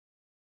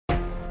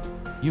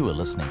You are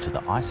listening to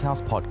the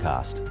Icehouse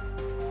Podcast,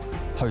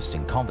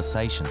 hosting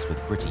conversations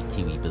with gritty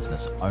Kiwi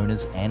business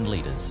owners and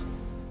leaders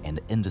and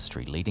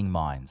industry-leading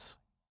minds.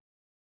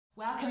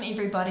 Welcome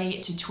everybody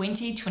to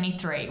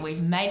 2023.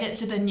 We've made it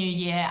to the new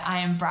year. I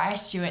am Bryar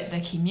Stewart,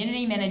 the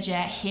Community Manager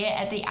here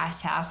at the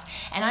Icehouse,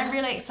 and I'm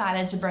really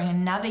excited to bring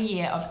another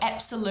year of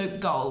absolute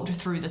gold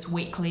through this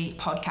weekly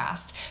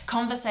podcast.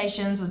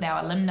 Conversations with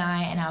our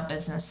alumni and our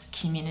business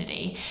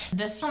community.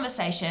 This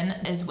conversation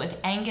is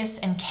with Angus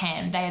and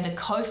Cam. They are the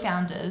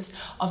co-founders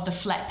of the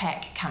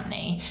Flatpack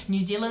Company, New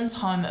Zealand's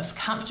home of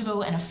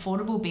comfortable and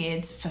affordable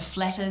beds for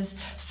flatters,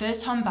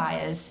 first home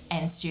buyers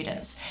and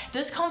students.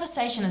 This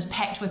conversation is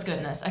packed with goodness.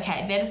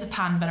 Okay, that is a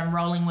pun, but I'm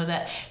rolling with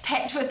it.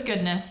 Packed with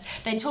goodness.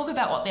 They talk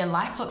about what their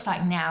life looks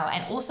like now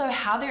and also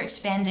how they're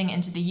expanding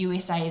into the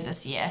USA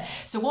this year.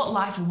 So what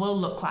life will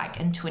look like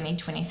in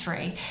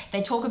 2023.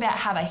 They talk about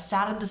how they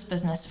started this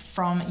business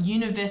from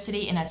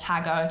university in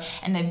Otago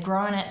and they've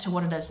grown it to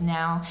what it is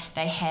now.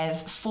 They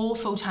have 4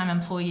 full-time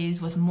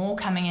employees with more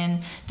coming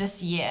in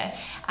this year.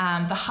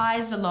 The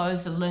highs, the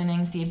lows, the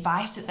learnings, the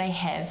advice that they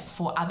have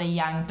for other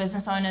young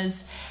business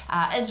owners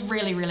is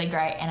really, really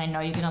great, and I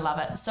know you're going to love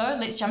it. So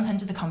let's jump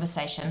into the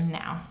conversation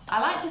now. I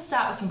like to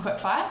start with some quick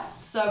fire,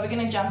 so we're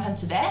going to jump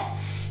into that.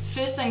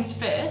 First things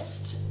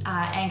first,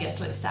 Angus,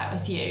 let's start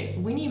with you.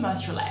 When are you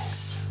most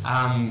relaxed?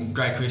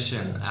 Great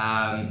question.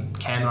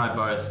 Cam and I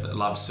both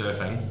love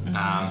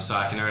surfing, so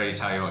I can already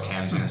tell you what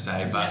Cam's going to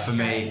say. But for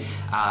me,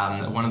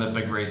 one of the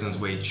big reasons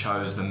we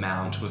chose the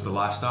Mount was the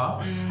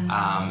lifestyle, and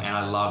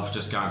I love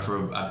just going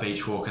for a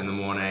beach walk in the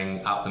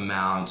morning, up the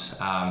Mount.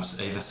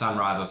 Either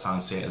sunrise or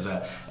sunset is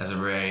a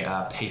really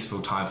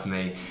peaceful time for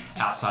me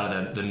outside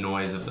of the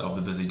noise of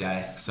the busy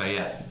day. So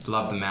yeah,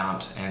 love the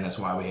Mount, and that's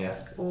why we're here.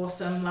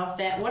 Awesome, love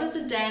that. What does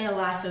a day in the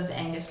life of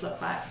Angus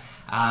look like?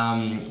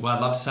 Well, I'd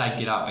love to say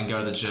get up and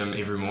go to the gym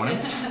every morning.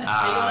 Be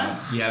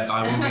honest? Yeah,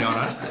 I will be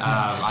honest.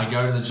 I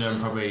go to the gym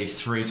probably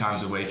 3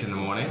 times a week in the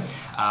morning.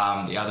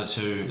 The other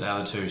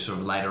two sort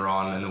of later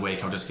on in the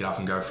week, I'll just get up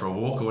and go for a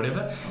walk or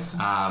whatever.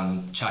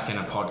 Awesome. Chuck in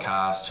a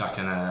podcast, chuck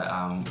in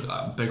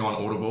a big on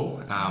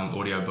Audible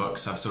audio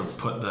books. I've sort of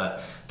put the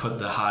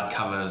hard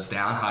copies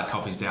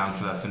down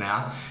for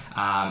now.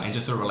 And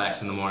just sort of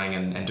relax in the morning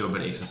and do a bit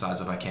of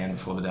exercise if I can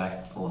before the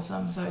day.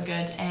 Awesome, so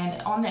good.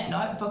 And on that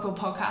note, book or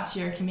podcast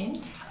you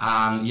recommend?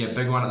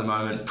 Big one at the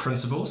moment,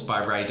 Principles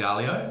by Ray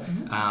Dalio.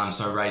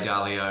 So Ray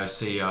Dalio,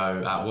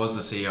 CEO, was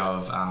the CEO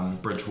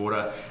of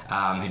Bridgewater.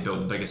 He built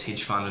the biggest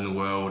hedge fund in the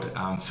world,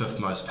 5th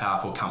most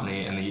powerful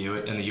company in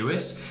the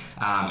US.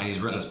 And he's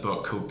written this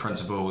book called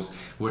Principles,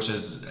 which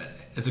is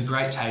it's a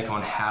great take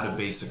on how to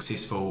be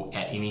successful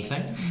at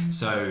anything.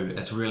 So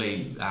it's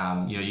really,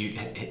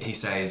 he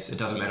says it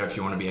doesn't matter if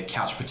you want to be a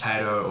couch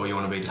potato or you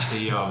want to be the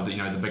CEO of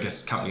the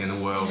biggest company in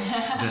the world.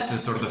 This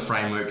is sort of the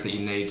framework that you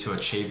need to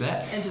achieve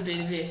that. And to be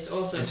the best,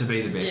 awesome. And to be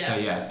the best. Yeah. So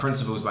yeah,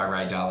 Principles by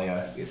Ray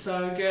Dalio.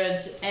 So good.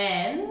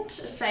 And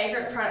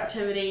favourite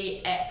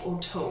productivity app or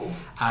tool?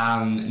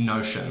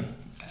 Notion.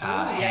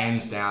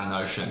 Hands down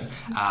Notion.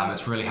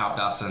 It's really helped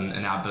us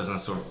in our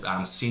business sort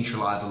of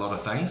centralize a lot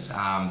of things,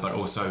 but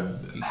also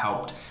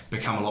helped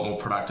become a lot more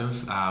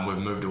productive. We've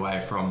moved away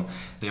from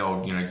the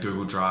old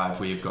Google Drive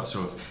where you've got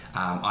sort of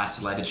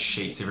isolated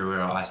sheets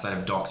everywhere or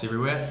isolated docs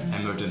everywhere,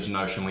 and moved into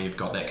Notion where you've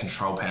got that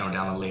control panel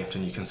down the left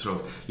and you can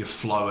sort of, your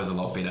flow is a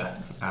lot better.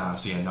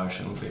 So yeah,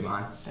 Notion would be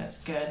mine. That's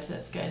good.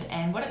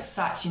 And what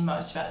excites you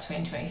most about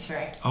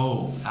 2023?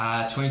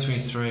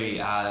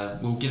 2023,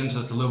 we'll get into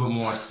this a little bit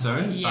more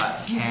soon,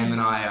 but Cam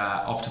and I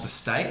are off to the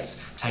States,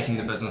 taking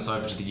the business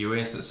over to the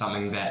US. It's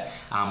something that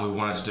we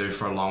wanted to do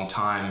for a long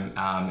time,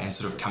 and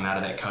sort of come out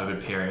of that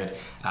COVID period.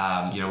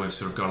 We've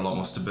sort of got a lot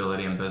more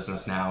stability in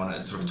business now, and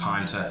it's sort of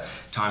time to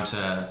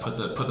put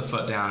the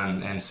foot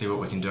down and see what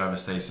we can do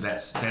overseas. So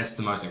that's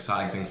the most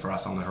exciting thing for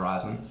us on the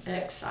horizon.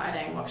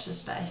 Exciting. Watch the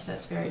space.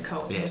 That's very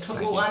cool. Yes,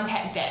 we'll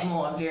unpack that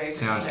more very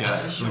Sounds soon.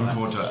 good. Sure. Looking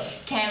forward to it.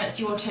 Cam, it's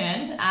your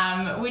turn.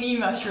 When are you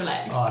most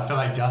relaxed? I feel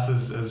like Gus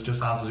has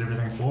just answered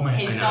everything for me.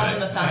 He's stolen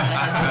the thunder,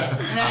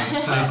 hasn't he?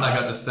 Please, I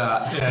got to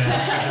start.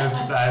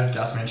 As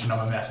Gus mentioned,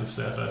 I'm a massive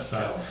surfer,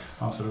 so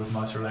I'm sort of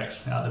most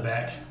relaxed out the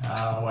back,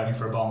 waiting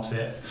for a bomb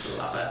set.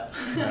 Love it.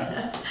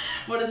 Yeah.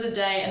 What does a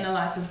day in the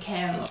life of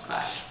Cam look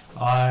like?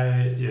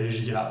 I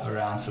usually get up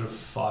around sort of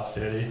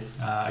 5:30.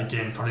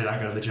 Again, probably don't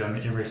go to the gym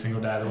every single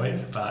day of the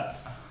week, but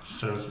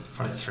sort of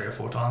probably 3 or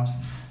 4 times.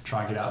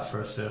 Try and get out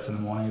for a surf in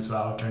the morning as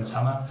well during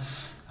summer.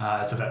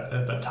 It's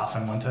a bit tough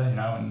in winter,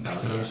 and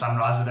sort of the sun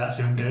rises about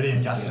 7:30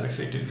 and Gus is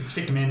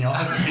expecting me in the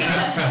office. I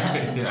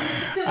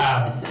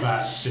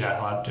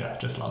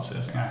just love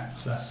surfing.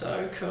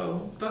 So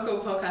cool. Book or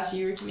podcast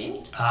you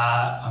recommend?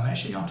 I'm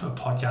actually onto a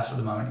podcast at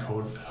the moment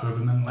called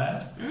Huberman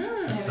Lab.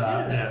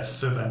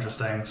 Super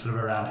interesting, sort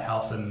of around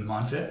health and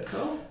mindset.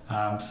 Cool.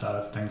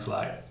 So things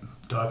like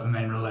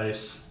dopamine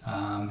release,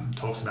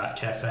 talks about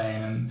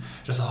caffeine and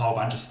just a whole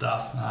bunch of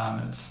stuff.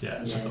 It's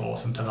just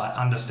awesome to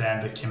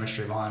understand the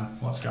chemistry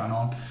behind what's going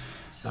on.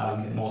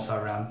 More so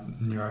around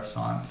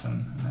neuroscience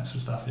and that sort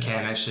of stuff.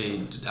 Cam actually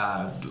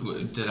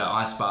did an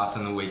ice bath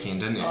in the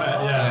weekend, didn't you? It's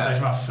actually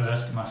my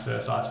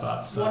first ice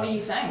bath. So what do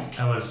you think?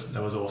 It was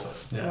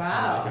awesome. Yeah,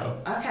 wow. really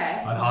cool.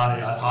 Okay. I'd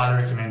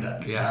highly recommend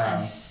it. Yeah.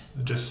 Nice.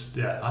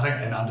 I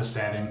think in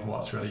understanding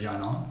what's really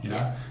going on, you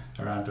know,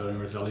 around building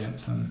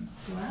resilience and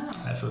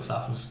that sort of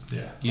stuff was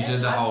You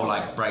did the whole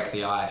like break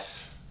the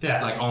ice.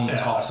 Yeah. Like on the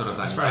top sort of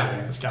thing. It's crazy.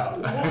 It's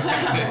cool.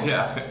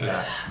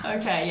 yeah.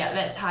 Okay,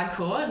 that's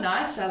hardcore.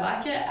 Nice, I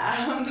like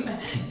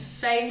it.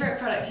 Favourite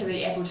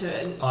productivity Apple tool,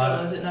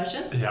 is it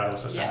Notion? Yeah, I'd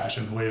also say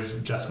Notion.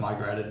 We've just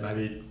migrated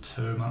maybe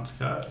 2 months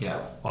ago. Yeah.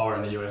 While we're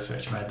in the US, we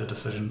actually made the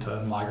decision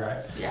to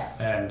migrate. Yeah.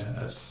 And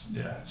it's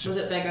Was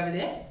it big over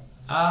there?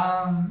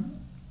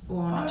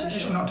 Or not too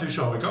sure? Not too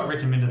sure. We got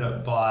recommended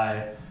it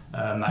by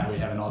a mate we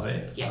have in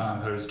Aussie,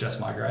 who's just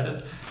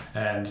migrated.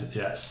 And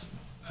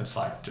it's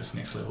like just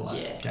next level,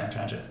 game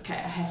changer. Okay, I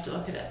have to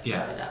look at it.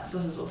 Yeah. Look it up.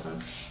 This is awesome.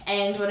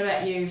 And what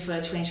about you for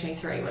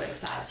 2023? What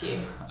excites you?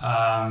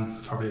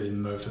 Probably the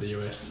move to the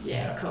US.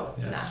 Yeah, cool.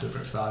 Yeah, nice. super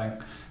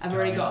exciting. I've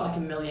already got like a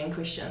million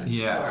questions.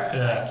 Yeah. For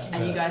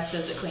it. Are you guys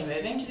physically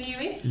moving to the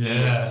US?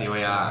 Yes, here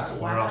we are.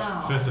 We're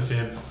off 1st of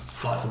Feb.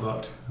 Flights are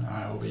booked.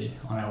 We'll be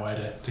on our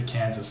way to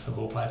Kansas, of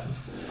all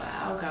places.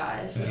 Wow,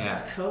 guys, this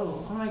is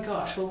cool. Oh my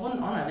gosh, well, what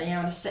an honour being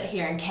able to sit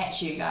here and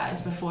catch you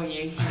guys before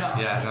you head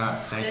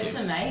off. Thank you. That's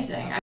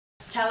amazing.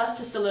 Tell us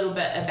just a little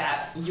bit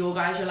about your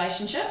guys'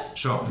 relationship.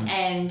 Sure.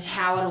 And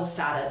how it all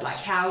started. Like,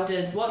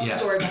 what's the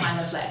story behind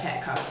the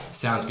Flatpack Co?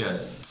 Sounds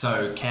good.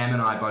 So Cam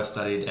and I both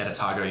studied at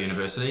Otago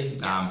University,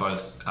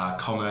 both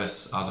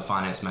commerce. I was a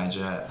finance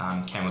major.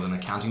 Cam was an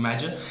accounting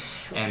major.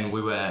 And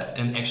we were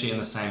actually in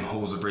the same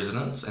halls of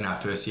residence in our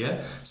first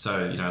year.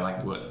 So,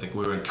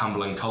 we were in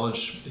Cumberland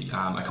College,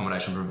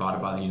 accommodation provided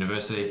by the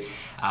university,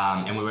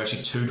 and we were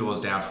actually 2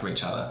 doors down from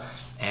each other.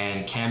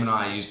 And Cam and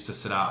I used to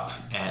sit up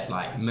at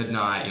like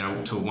midnight,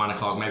 till 1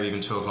 o'clock, maybe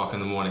even 2 o'clock in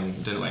the morning,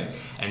 didn't we?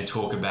 And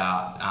talk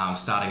about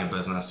starting a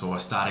business or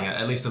starting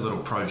at least a little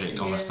project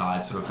on the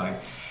side sort of thing.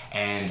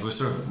 And we're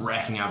sort of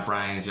racking our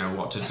brains,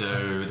 what to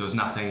do. There was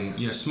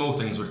nothing, small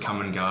things would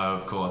come and go,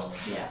 of course.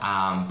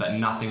 Yeah. But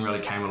nothing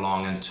really came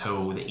along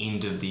until the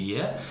end of the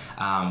year,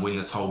 when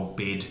this whole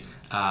bed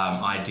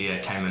idea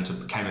came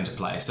into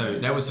play. So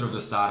that was sort of the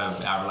start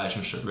of our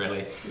relationship,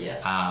 really. Yeah.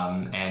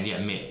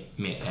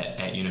 Met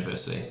at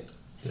university.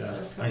 Yeah.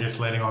 So cool. I guess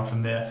leading on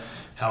from there,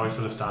 how we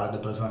sort of started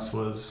the business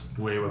was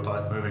we were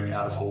both moving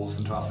out of halls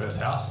into our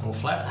first house or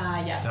flat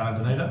down in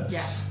Dunedin.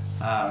 Yeah.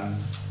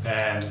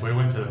 And we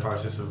went through the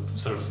process of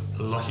sort of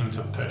looking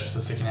to purchase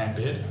a second-hand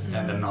bed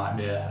and the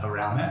nightmare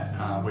around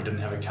that. We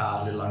didn't have a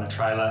car, let alone a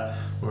trailer.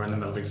 We were in the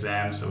middle of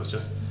exams, so it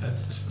just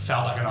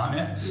felt like a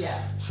nightmare.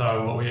 Yeah.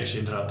 So what we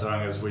actually ended up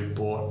doing is we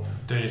bought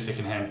 30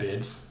 second-hand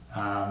beds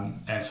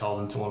and sold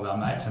them to all of our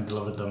mates and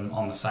delivered them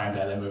on the same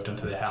day they moved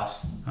into their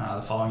house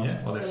the following year,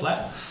 or their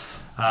flat.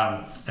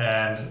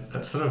 And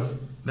it's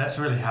that's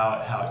really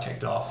how it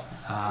kicked off.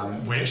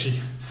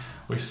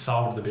 We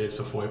sold the beds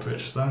before we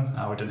purchased them.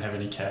 We didn't have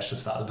any cash to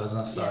start the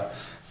business, so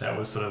that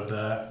was sort of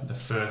the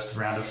first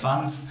round of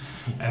funds.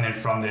 And then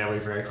from there, we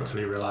very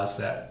quickly realised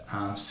that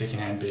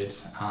second-hand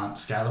beds aren't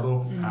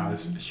scalable.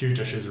 There's huge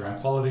issues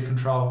around quality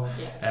control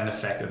and the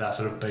fact that they're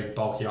sort of big,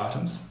 bulky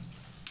items.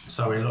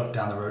 So we looked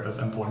down the route of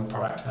importing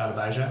product out of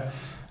Asia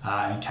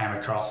and came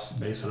across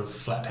these sort of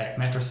flat pack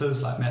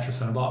mattresses, like mattress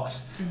in a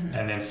box,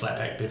 and then flat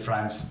pack bed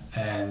frames,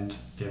 and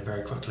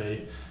very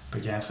quickly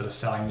began sort of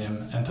selling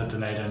them into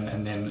Dunedin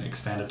and then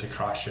expanded to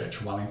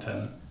Christchurch,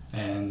 Wellington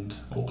and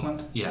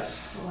Auckland. Yeah.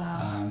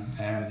 Wow.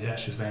 And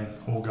she's been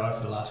all go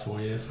for the last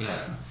 4 years.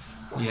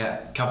 Yeah,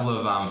 a couple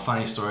of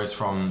funny stories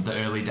from the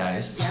early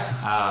days.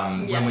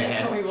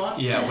 What we want.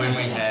 When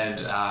we had,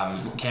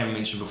 Cam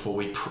mentioned before,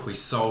 we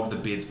sold the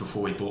beds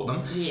before we bought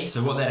them. Yes.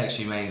 So what that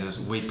actually means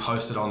is we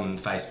posted on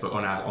Facebook,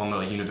 on the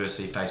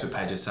university Facebook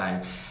pages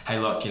saying, hey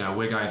look,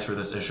 we're going through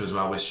this issue as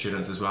well, we're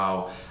students as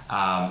well.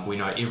 We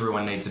know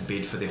everyone needs a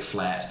bed for their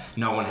flat.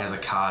 No one has a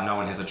car, no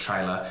one has a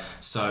trailer.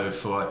 So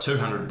for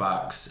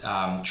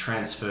 $200,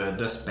 transfer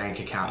this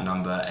bank account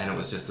number, and it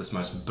was just this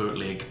most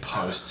bootleg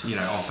post, on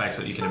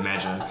Facebook you can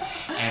imagine.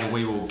 And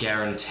we will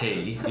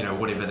guarantee,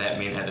 whatever that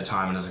meant at the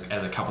time, and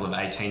as a couple of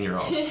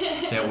 18-year-olds,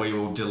 that we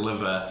will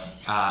deliver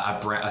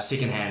a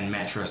second-hand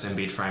mattress and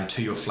bed frame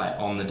to your flat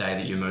on the day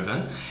that you move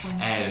in.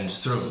 And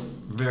sort of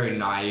very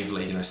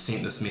naively,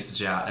 sent this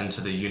message out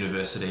into the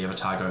University of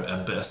Otago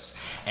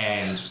abyss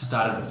and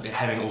started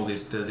having all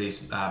these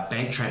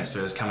bank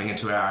transfers coming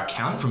into our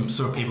account from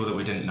sort of people that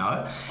we didn't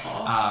know.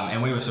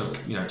 And we were sort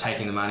of,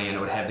 taking the money, and it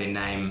would have their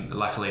name,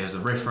 luckily, as a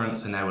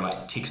reference, and they were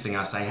like texting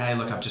us saying, hey,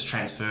 look, I've just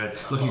transferred,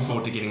 looking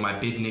forward to getting my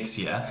bed next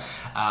year.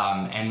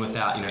 And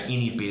without,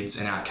 any beds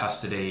in our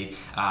custody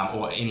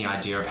or any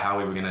idea of how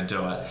we were going to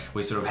do it,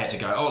 we sort of had to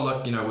go, oh,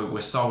 look,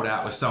 we're sold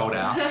out,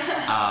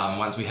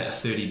 once we hit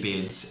 30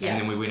 beds. And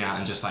then we went out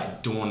and just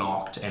like door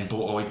knocked and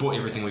we bought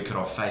everything we could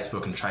off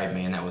Facebook and Trade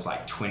Me, and that was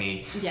like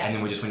 20 Yeah. And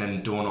then we just went in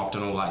and door knocked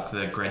on all like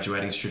the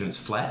graduating students'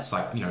 flats,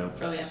 like, you know,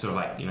 Brilliant. sort of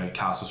like, you know,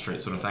 Castle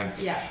Street sort of thing.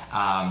 Yeah.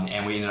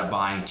 And we ended up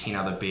buying 10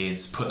 other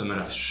beds, put them in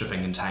a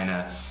shipping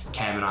container.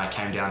 Cam and I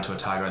came down to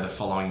Otago the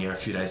following year, a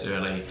few days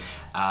early.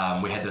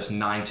 We had this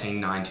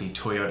 1990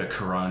 Toyota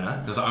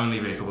Corona. It was the only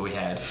vehicle we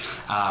had.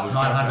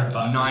 $900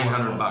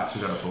 $900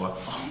 we got it for.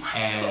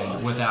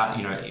 And without,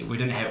 you know,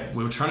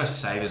 we were trying to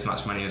save as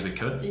much money as we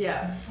could.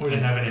 Yeah. We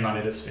didn't have any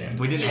money to spend.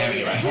 We didn't have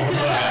any money.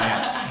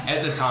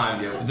 At the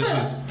time,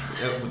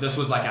 this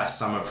was like our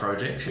summer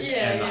project.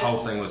 And the whole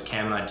thing was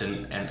Cam and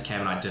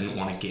I didn't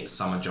want to get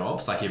summer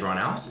jobs like everyone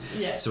else.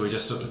 Yeah. So we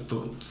just sort of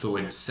thought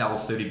we'd sell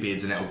 30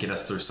 beds and that would get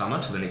us through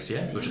summer till the next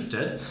year, which it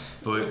did.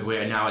 But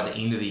we're now at the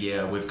end of the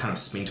year, we've kind of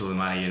spent all the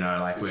money, you know,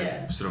 like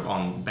we're sort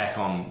of back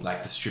on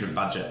like the student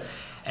budget.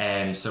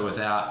 And so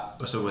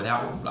without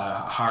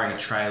hiring a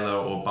trailer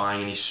or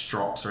buying any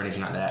strops or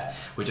anything like that,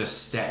 we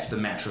just stacked the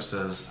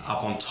mattresses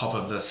up on top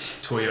of this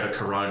Toyota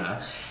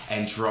Corona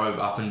and drove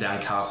up and down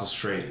Castle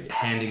Street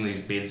handing these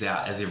beds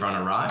out as everyone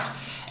arrived.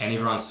 And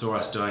everyone saw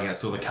us doing it,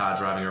 saw the car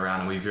driving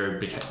around, and we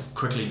very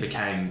quickly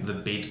became the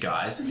bed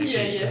guys.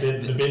 Actually,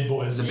 The bed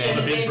boys. The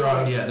bed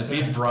bros. Yeah, the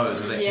bed bros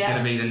was actually going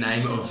to be the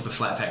name of the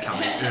Flatpack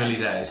Company early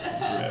days.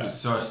 Yeah.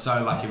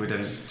 So lucky we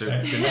didn't do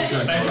it.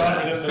 Thank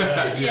God we didn't do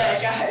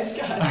that. Guys.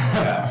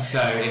 Yeah.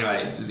 So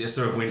anyway, it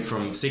sort of went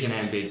from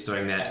second-hand beds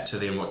doing that to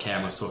then what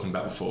Cam was talking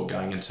about before,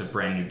 going into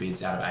brand new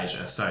beds out of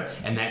Asia. So,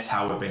 and that's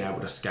how we've been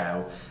able to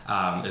scale.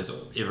 Is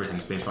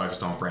everything's been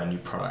focused on brand new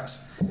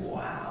products.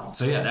 Wow.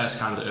 So yeah, that's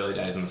kind of the early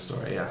days in the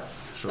story. Yeah.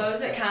 Sure. Those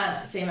that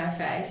can't see my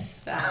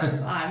face,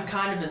 I'm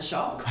kind of in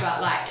shock,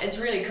 but like it's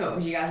really cool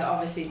because you guys are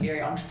obviously very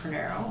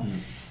entrepreneurial.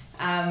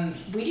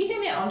 Where do you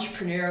think that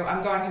entrepreneurial?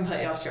 I'm going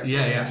completely off script.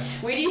 Yeah.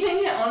 Where do you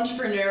think that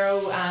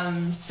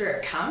entrepreneurial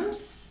spirit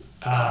comes?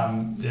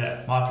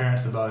 My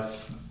parents are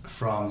both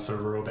from sort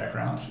of rural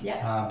backgrounds,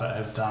 but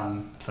have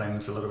done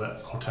things a little bit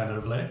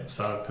alternatively.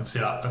 So have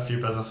set up a few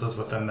businesses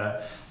within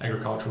the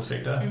agricultural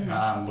sector,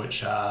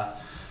 which are,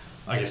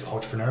 I guess,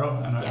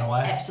 entrepreneurial in a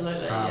way.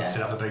 Absolutely.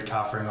 Set up a big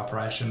calf-rearing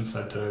operation,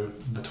 so do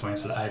between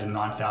sort of 8,000 and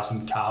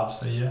 9,000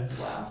 calves a year.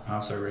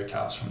 Wow. So rear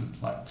calves from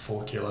like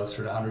 4 kilos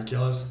through to 100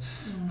 kilos.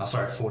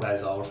 4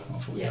 days old,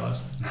 not 4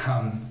 kilos.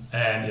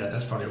 And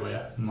that's probably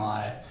where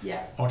my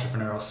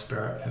entrepreneurial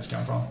spirit has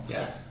come from.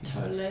 Yeah.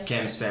 Totally.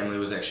 Cam's family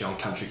was actually on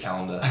Country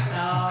Calendar. Oh.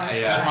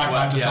 That's my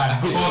claim to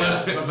fame. Before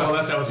this,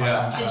 that was my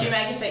claim to fame. Did you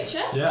make a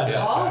fection? Yeah.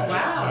 Oh,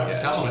 wow.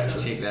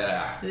 Check that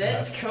out.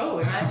 That's cool.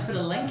 We might have to put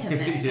a link in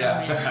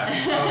there somewhere.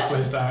 Oh,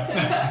 please don't.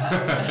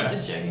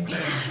 Just joking.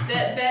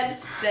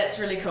 That's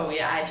really cool.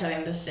 Yeah, I totally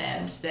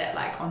understand that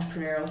like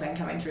entrepreneurial thing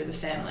coming through the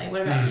family.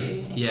 What about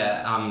you?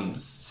 Yeah,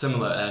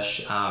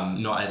 similar-ish,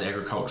 not as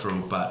agricultural,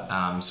 but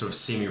sort of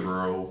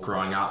semi-rural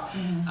growing up.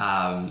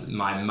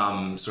 My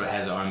mum sort of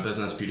has her own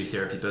business, beauty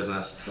therapy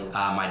business. Cool.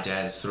 My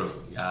dad's sort of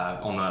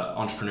on the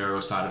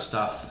entrepreneurial side of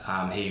stuff.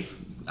 He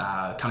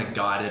kind of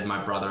guided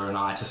my brother and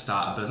I to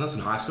start a business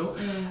in high school,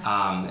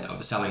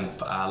 selling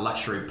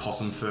luxury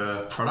possum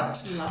fur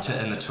products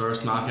in the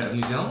tourist market of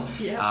New Zealand.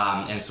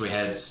 And so we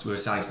were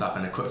selling stuff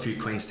in a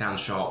few Queenstown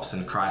shops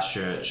and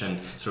Christchurch, and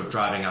sort of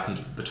driving up in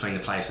between the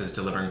places,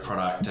 delivering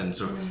product and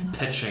sort of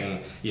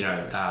pitching,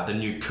 the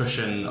new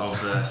cushion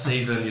of the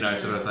season,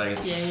 sort of thing,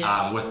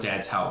 with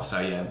Dad's help.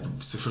 So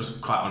sort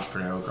of quite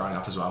entrepreneurial growing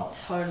up as well.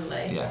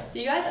 Totally. Yeah.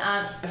 You guys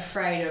aren't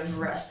afraid of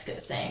risk,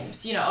 it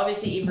seems.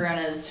 Obviously everyone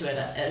is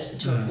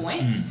to a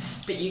point,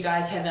 but you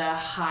guys have a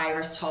high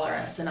risk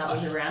tolerance than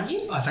others around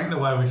you. I think the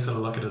way we sort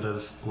of look at it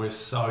is we're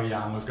so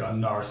young, we've got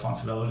no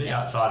responsibility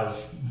outside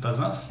of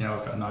business. We've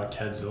got no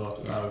kids or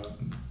no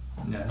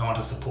one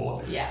to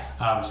support.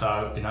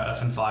 So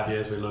if in 5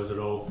 years we lose it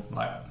all,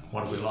 like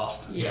what have we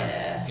lost? 5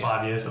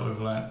 years, but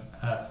we've learnt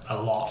a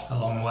lot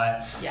along the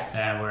way,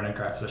 and we're in a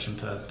great position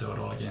to do it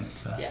all again.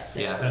 So I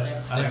think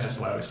that's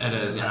the way we see it.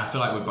 It is, and I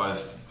feel like we're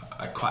both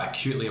quite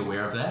acutely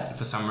aware of that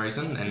for some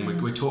reason, and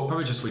we talk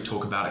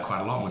about it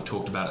quite a lot, and we've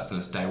talked about it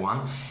since day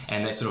one,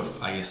 and that sort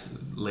of, I guess,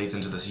 leads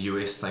into this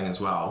US thing as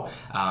well.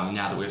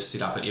 Now that we've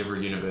set up at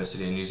every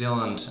university in New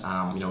Zealand,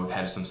 we've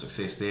had some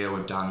success there.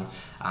 We've done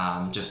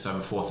just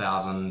over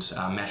 4,000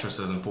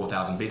 mattresses and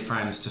 4,000 bed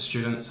frames to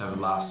students over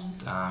the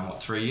last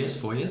 4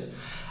 years, which is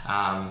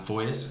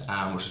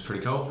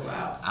pretty cool.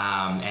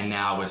 Wow. And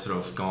now we're sort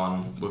of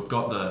we've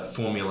got the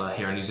formula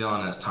here in New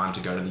Zealand, and it's time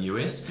to go to the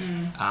US.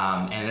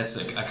 And it's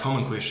a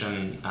common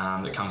question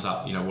that comes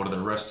up, what are the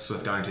risks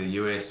with going to the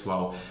US?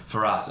 Well,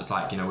 for us, it's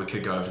like, we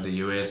could go over to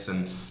the US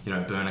and,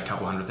 burn a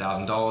couple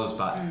 $100,000,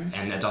 but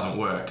and that doesn't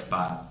work,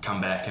 but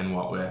come back and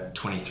we're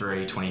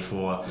 23,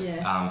 24,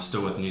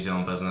 still with New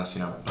Zealand business,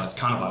 it's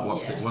kind of like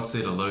what's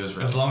there to lose,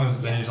 really? As long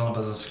as the New Zealand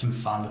business can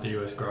fund the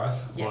US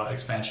growth or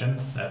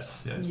expansion,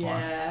 that's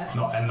fine.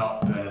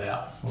 Not burn it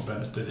out or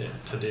burn it to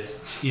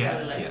death.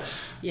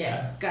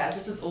 Guys,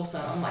 this is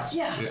awesome. I'm like,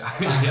 yes.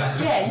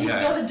 You've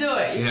Yeah. got to do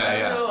it. You've got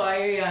to do it while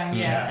you're young.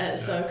 Yeah.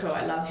 It's so cool.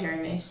 I love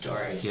hearing these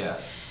stories.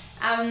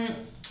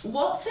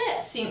 What's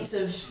that sense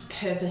of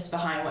purpose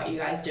behind what you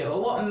guys do,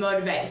 or what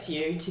motivates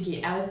you to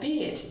get out of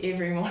bed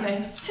every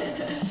morning?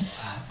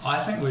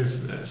 I think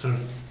we've sort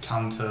of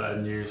come to a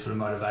new sort of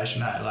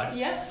motivation.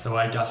 The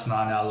way Gus and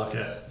I now look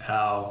at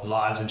our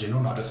lives in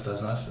general, not just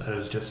business,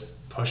 is just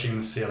pushing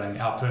the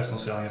ceiling, our personal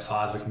ceiling, as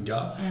high as we can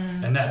go.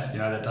 And that's,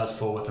 that does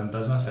fall within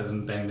business, as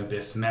in being the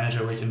best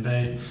manager we can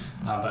be,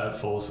 but it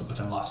falls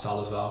within lifestyle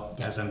as well,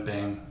 as in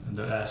being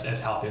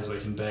as healthy as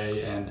we can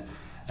be and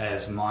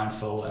as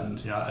mindful, and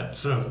it's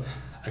sort of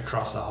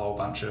across a whole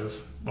bunch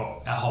of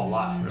our whole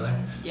life, really.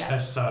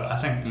 So I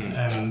think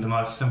in the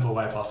most simple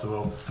way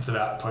possible, it's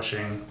about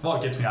pushing.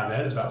 What gets me out of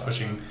bed is about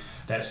pushing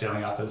that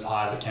ceiling up as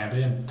high as it can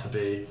be, and to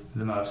be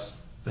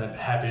the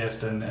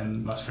happiest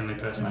and most friendly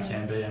person I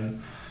can be,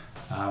 and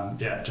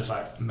just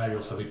like maybe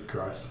also the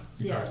growth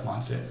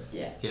mindset.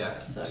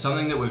 So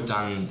something that we've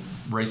done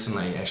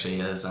recently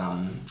actually is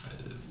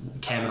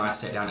Cam and I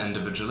sat down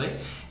individually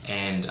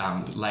and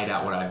laid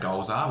out what our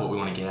goals are, what we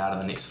want to get out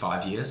of the next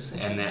 5 years,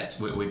 and that's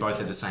we both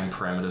had the same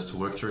parameters to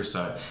work through.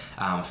 So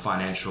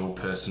financial,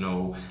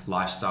 personal,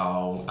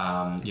 lifestyle,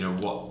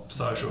 what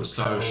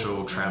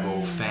social,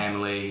 travel,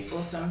 family.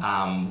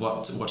 Awesome.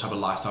 What type of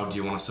lifestyle do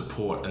you want to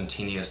support in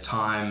 10 years'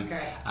 time?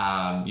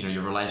 Great.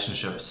 Your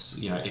relationships,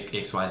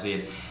 X, Y,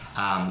 Z.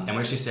 And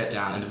we actually sat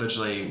down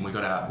individually. We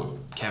got out,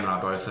 Cam and I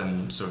both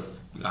in sort of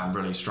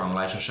really strong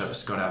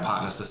relationships, got our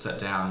partners to sit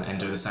down and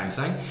do the same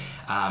thing,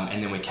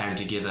 and then we came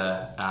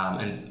together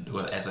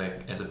as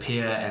a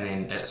pair, and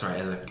then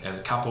as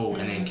a couple,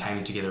 and then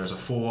came together as a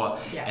four,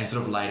 and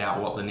sort of laid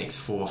out what the next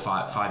 4 or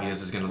 5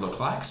 years is going to look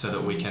like, so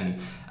that we can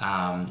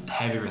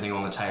have everything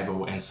on the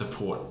table and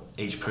support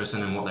each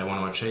person in what they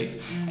want to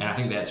achieve. And I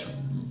think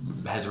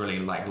has really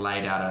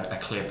laid out a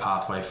clear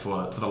pathway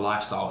for the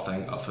lifestyle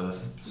thing,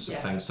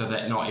 things, so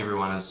that not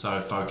everyone is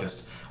so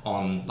focused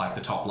on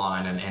the top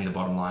line and the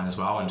bottom line as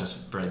well, and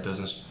just very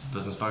business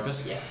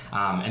focused.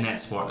 And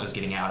that's what is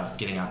getting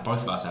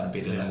both of us out of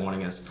bed in the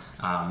morning is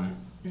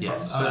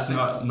so it's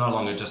no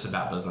longer just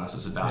about business,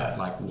 it's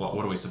about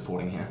what are we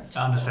supporting here.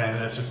 I understand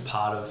that it's just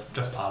part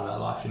of our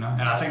life, and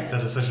I think the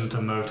decision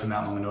to move to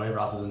Mount Maunganui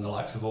rather than the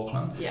likes of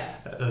Auckland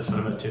is sort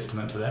of a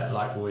testament to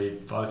that. We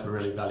both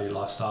really value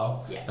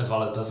lifestyle as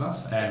well as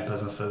business, and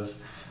business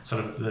is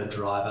sort of the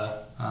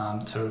driver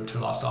to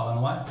lifestyle in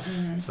a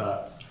way.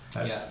 So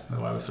that's the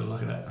way we sort of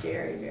look at it.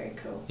 Very, very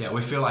cool. Yeah,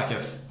 we feel like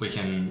if we've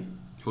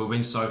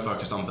been so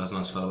focused on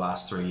business for the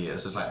last 3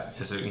 years. It's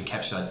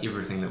encapsulated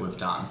everything that we've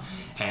done,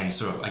 and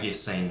sort of, I guess,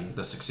 seen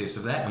the success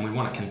of that. And we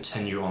want to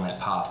continue on that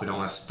path. We don't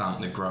want to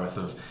stunt the growth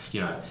of,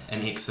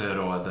 an exit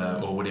or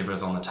whatever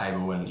is on the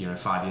table in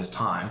 5 years'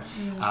 time.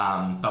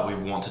 But we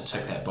want to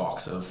tick that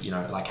box of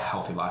a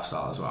healthy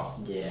lifestyle as well.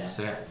 Yeah.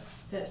 So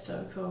that's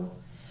so cool.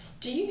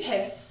 Do you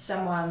have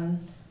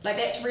someone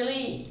that's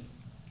really?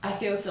 I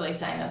feel silly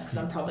saying this because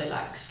I'm probably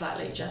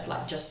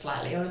just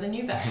slightly older than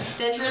you, but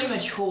that's really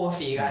mature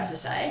for you guys to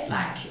say,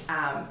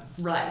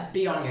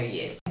 beyond your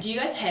years. Do you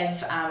guys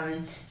have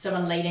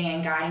someone leading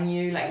and guiding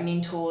you, like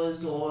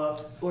mentors, or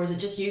is it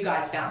just you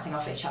guys bouncing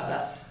off each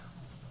other?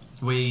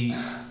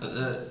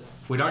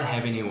 We don't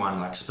have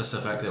anyone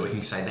specific that we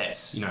can say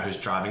that's who's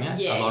driving it.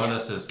 A lot of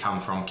this has come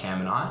from Cam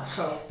and I.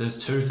 Cool.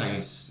 There's two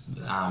things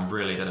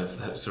really that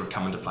have sort of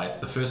come into play.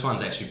 The first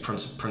one's actually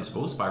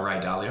Principles by Ray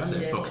Dalio,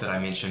 that book that I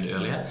mentioned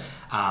earlier.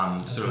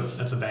 It's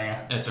a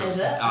banger. Is it?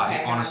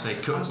 Okay, honestly,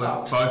 both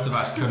of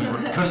us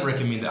couldn't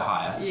recommend it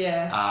higher.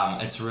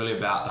 It's really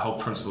about the whole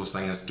principles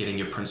thing is getting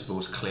your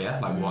principles clear,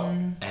 what,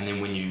 and then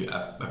when you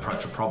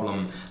approach a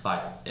problem,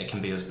 it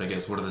can be as big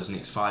as what do those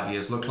next 5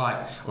 years look like,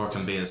 or it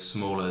can be as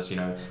small as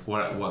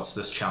what's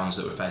this challenge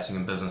that we're facing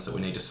in business that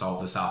we need to solve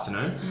this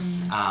afternoon.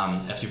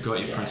 If you've got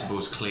your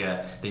principles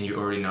clear, then you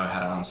already know how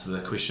to answer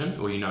the question,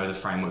 or the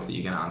framework that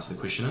you're going to answer the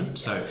question in.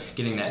 So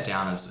getting that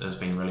down has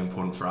been really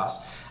important for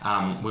us.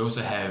 We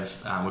also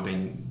have we've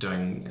been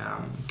doing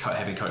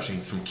having coaching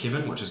from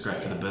Kevin, which is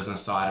great for the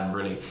business side, and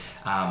really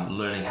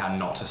learning how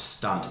not to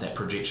stunt that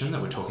projection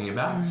that we're talking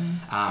about.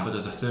 But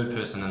there's a third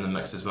person in the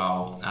mix as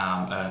well,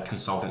 a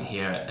consultant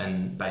here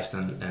based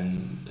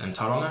in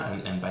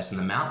Tauranga and based in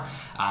the Mount,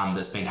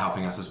 that's been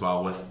helping us as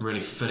well with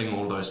really fitting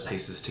all those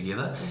pieces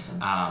together. Awesome.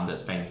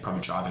 That's been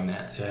probably driving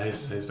that. Yeah,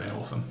 he's been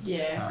awesome.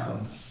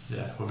 Cool.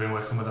 Yeah, we've been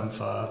working with him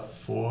for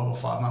 4 or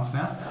 5 months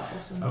now. Oh,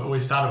 awesome. We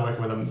started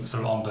working with him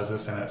sort of on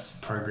business, and it's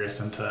progressed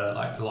into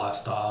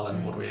lifestyle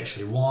and what we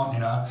actually want,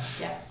 and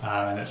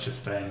it's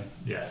just been,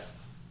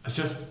 it's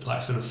just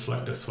sort of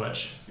flicked a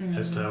switch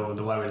as to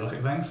the way we look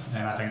at things.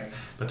 And I think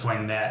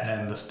between that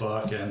and this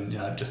book and,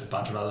 just a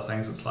bunch of other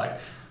things, it's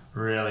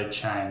really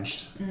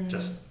changed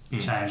just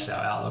changed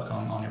our outlook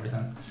on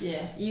everything.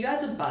 Yeah, you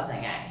guys are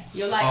buzzing, eh?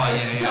 You're like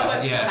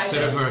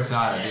super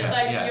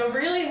excited. You're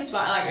really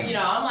inspired. Like, you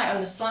know, I'm like on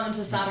the slump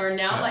into summer, and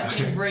now I'm like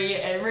getting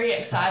really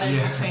excited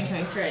for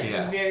 2023.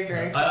 It's very,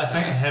 very cool. I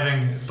think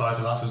having both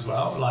of us as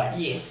well, like,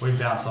 yes, we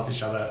bounce off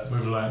each other.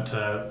 We've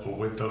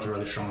we've built a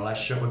really strong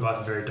relationship. We're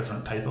both very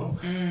different people,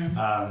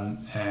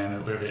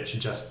 and we've actually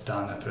just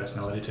done a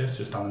personality test,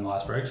 just done the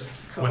Myers-Briggs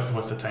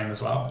with the team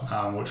as well,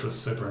 which was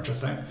super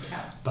interesting.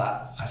 Yeah.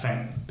 But I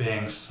think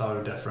being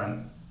so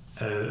different,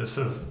 it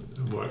sort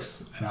of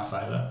works in our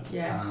favour.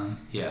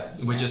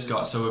 We've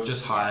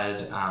just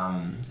hired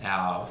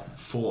our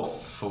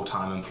 4th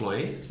full-time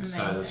employee. Amazing.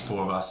 So there's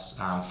 4 of us,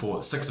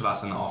 6 of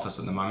us in the office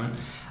at the moment.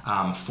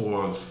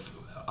 4 of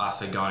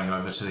us are going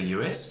over to the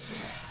US.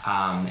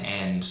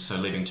 And so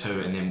leaving 2,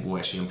 and then we'll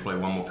actually employ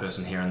 1 more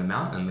person here in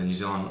the New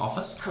Zealand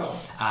office. Cool.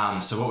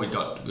 So what we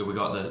got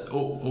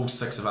all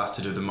 6 of us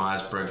to do the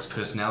Myers-Briggs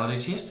personality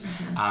test,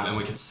 and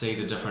we could see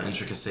the different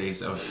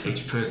intricacies of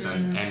each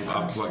person. And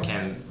what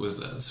Cam was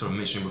sort of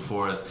mentioning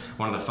before is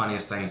one of the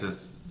funniest things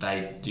is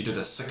you do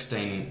the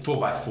 16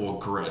 4x4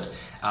 grid,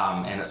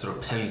 and it sort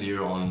of pins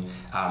you on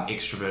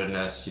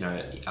extrovertedness,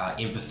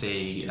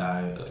 empathy,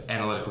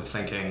 analytical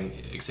thinking,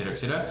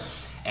 etc.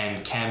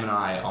 And Cam and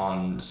I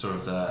on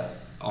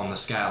the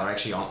scale are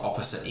actually on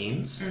opposite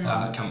ends,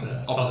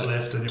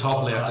 opposite,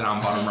 top left and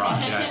I'm bottom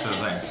right, sort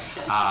of thing.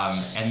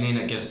 And then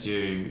it gives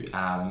you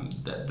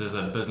there's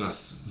a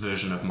business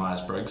version of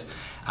Myers-Briggs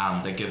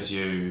that gives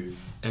you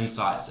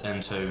insights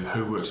into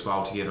who works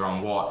well together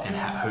on what, and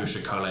who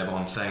should collab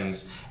on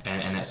things,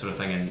 and that sort of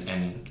thing.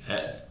 And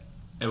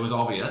it was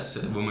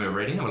obvious when we were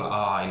reading it. We're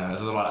like,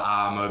 there's a lot of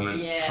ah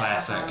moments,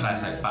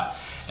 classic,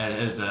 but it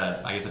is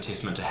a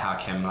testament to how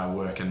Cam and I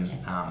work, and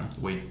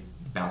we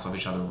bounce off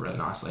each other really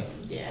nicely.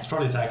 Yeah, it's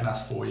probably taken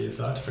us 4 years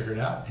though to figure it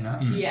out.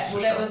 Yeah,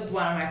 well, that was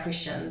one of my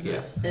questions.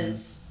 Is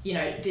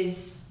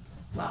there's,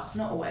 well,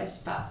 not always,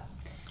 but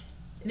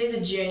there's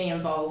a journey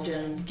involved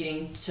in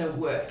getting to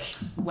work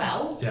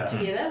well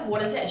together.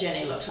 What does that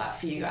journey look like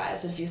for you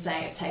guys? If you're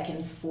saying it's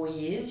taken 4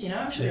 years,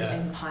 I'm sure there's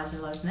been some highs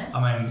and lows in that. I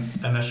mean,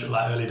 initially,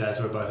 early days,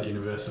 we were both at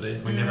university.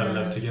 We never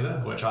lived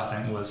together, which I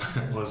think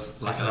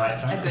was like a great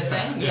thing. A good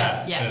thing,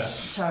 yeah,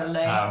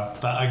 totally.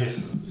 But I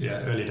guess,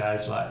 early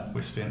days,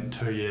 we spent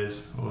 2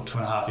 years or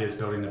 2.5 years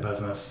building the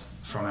business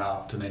from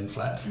our Dunedin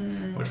flats,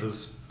 which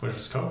was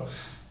cool.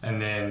 And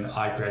then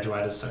I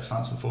graduated 6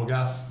 months before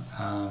Gus,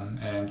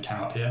 and came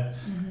up here.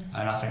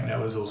 And I think that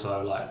was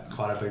also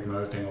quite a big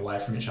move, being away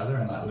from each other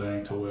and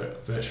learning to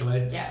work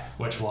virtually,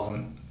 which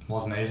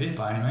wasn't easy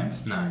by any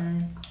means. No.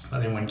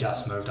 But then when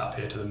Gus moved up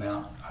here to the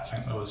Mount, I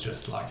think it was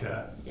just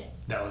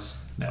that was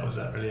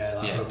it really.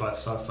 We were both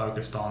so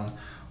focused on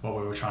what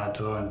we were trying to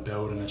do and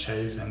build and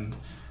achieve, and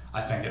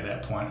I think at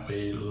that point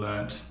we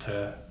learnt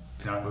to.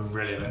 We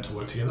really learned to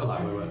work together.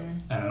 We were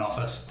in an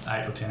office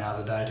 8 or 10 hours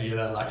a day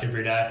together,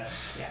 every day.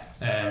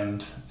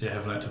 And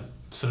have learned to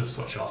sort of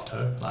switch off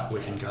too. We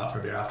can go out for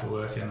a beer after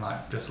work and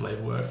just leave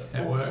work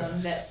at work.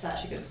 Awesome, that's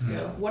such a good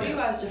skill. What are you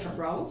guys' different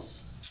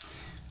roles?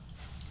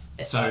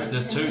 So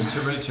there's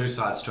two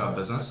sides to our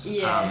business.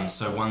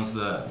 So one's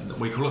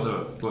we call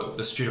it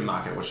the student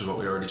market, which is what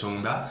we were already talking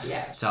about.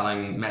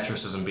 Selling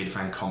mattresses and bed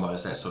frame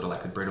combos. That's sort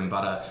of the bread and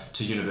butter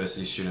to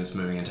university students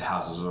moving into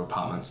houses or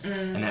apartments,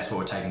 and that's what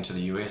we're taking to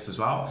the US as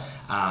well.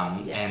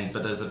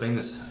 But there's been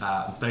this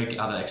big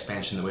other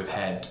expansion that we've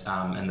had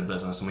in the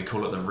business, and we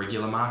call it the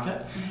regular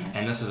market.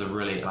 And this is a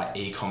really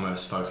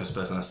e-commerce focused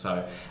business.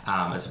 So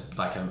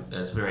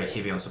it's very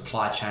heavy on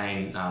supply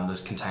chain.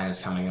 There's containers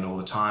coming in all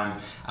the time,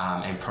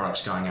 and products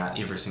going out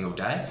every single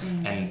day,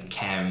 and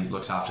Cam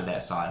looks after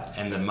that side.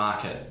 And the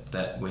market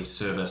that we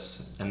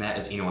service, and that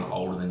is anyone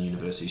older than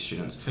university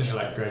students.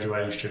 Essentially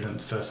graduating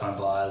students, first time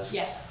buyers,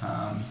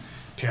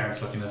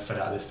 parents looking to fit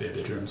out their spare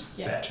bedrooms,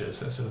 batches,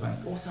 that sort of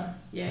thing. Awesome.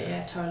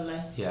 Yeah,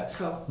 totally. Yeah.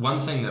 Cool. One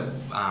thing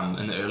that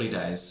in the early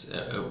days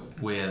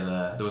where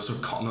there was sort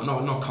of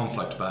not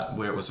conflict, but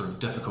where it was sort of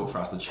difficult for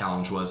us, the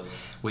challenge was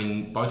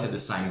we both had the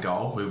same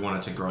goal. We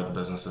wanted to grow the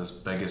business as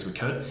big as we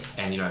could,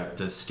 and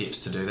there's steps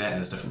to do that, and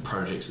there's different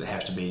projects that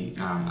have to be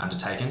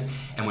undertaken,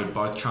 and we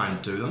both try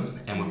and do them,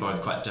 and we're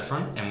both quite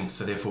different, and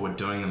so therefore we're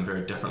doing them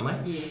very differently.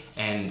 Yes.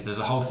 And there's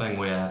a whole thing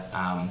where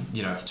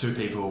if 2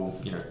 people,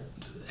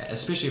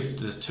 especially if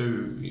there's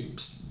 2,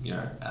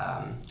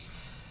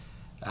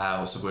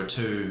 we're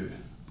 2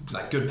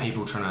 good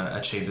people trying to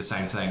achieve the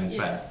same thing,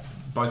 but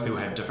both people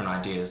have different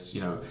ideas.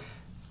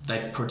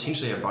 They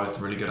potentially have both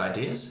really good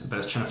ideas, but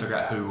it's trying to figure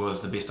out who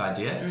was the best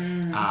idea.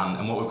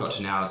 And what we've got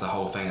to now is the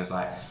whole thing is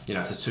if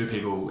there's 2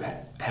 people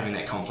having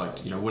that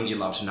conflict, wouldn't you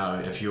love to know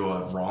if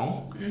you're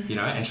wrong,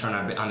 and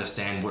trying to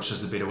understand which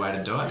is the better way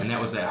to do it. And that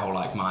was that whole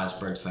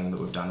Myers-Briggs thing that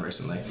we've done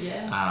recently.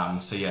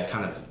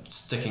 Kind of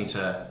sticking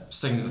to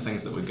the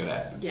things that we're good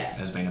at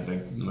has been a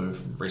big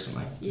move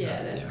recently.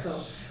 That's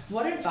cool.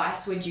 What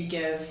advice would you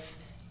give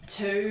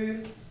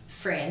to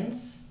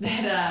friends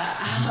that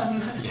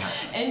are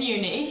in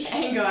uni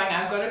and going,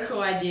 I've got a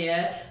cool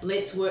idea,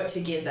 let's work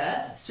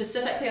together,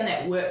 specifically on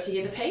that work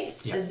together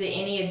piece? Is there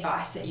any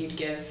advice that you'd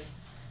give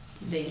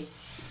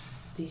these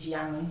these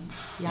young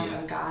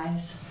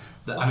guys?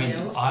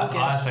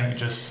 I think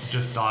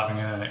just diving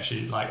in and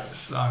actually, like,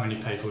 so many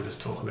people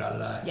just talk about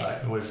it. Yeah.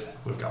 Like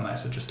we've got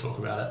mates that just talk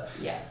about it.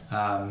 Yeah.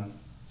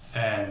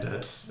 And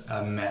it's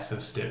a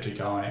massive step to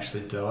go and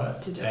actually do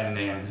it,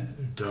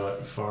 then do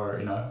it for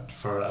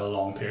a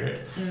long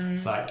period.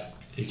 It's like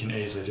you can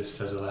easily just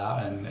fizzle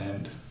out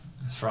and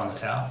throw in the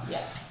towel.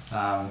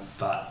 Yeah.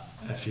 But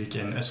if you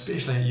can,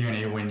 especially at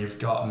uni when you've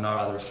got no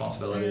other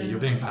responsibility, you're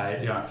being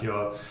paid.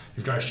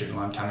 You've got a student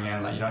loan coming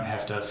in. Like, you don't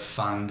have to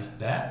fund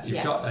that.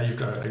 You've got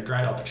a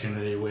great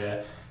opportunity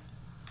where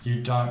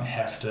you don't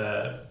have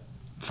to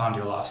fund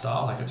your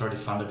lifestyle. Like, it's already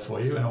funded for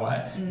you in a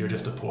way. You're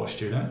just a poor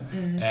student,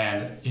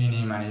 and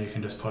any money you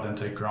can just put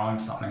into growing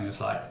something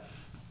is like,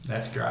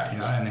 that's great,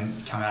 and then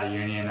come out of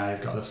uni and now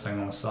you've got this thing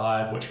on the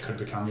side which could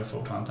become your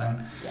full-time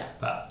thing. Yeah.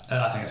 But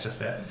I think it's just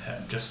that,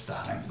 just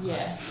starting.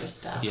 Yeah,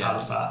 just start. Yeah,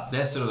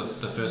 that's sort of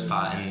the first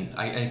part, and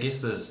I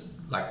guess there's,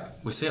 like,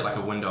 we see it like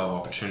a window of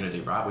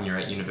opportunity, right? When you're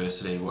at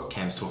university, what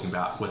Cam's talking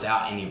about,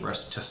 without any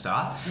risk to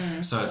start.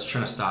 So it's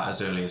trying to start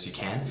as early as you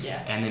can.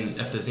 Yeah. And then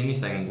if there's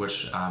anything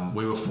which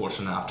we were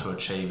fortunate enough to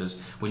achieve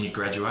is when you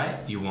graduate,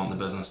 you want the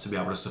business to be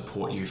able to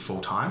support you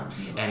full time,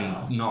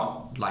 and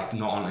not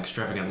on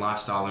extravagant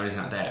lifestyle or anything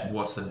like that.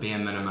 What's the bare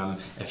minimum?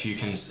 If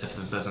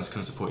the business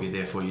can support you,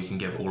 therefore you can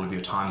give all of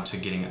your time to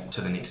getting it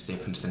to the next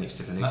step and to the next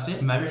step and the next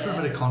step. Maybe for a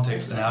bit of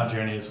context in our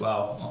journey as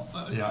well,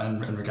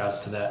 in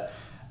regards to that.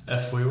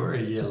 If we were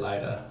a year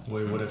later,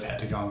 we would have had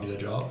to go and get a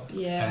job.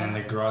 Yeah. And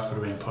then the growth would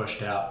have been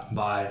pushed out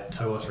by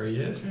 2 or 3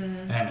 years.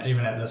 And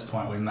even at this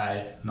point, we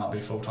may not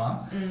be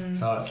full-time.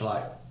 So it's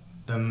like,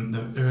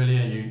 the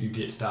earlier you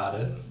get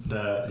started,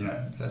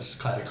 that's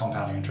classic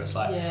compounding interest.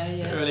 Like,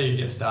 the earlier you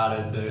get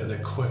started, the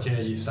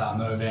quicker you start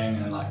moving,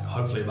 and like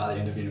hopefully by the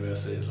end of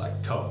university, it's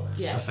like, cool.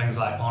 Yeah. This thing's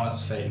like on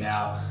its feet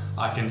now.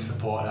 I can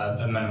support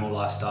a minimal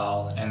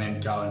lifestyle and then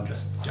go and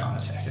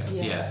attack it.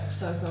 Yeah,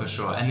 so cool. For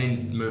sure. And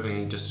then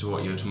moving just to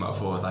what you were talking about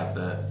before, like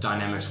the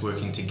dynamics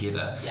working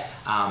together. Yeah.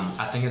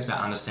 I think it's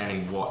about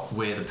understanding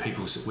where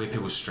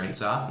people's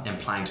strengths are and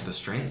playing to the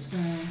strengths.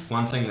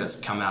 One thing that's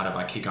come out of,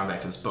 I keep going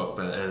back to this book,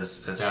 but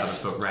it's out of this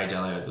book, Ray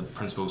Dalio, the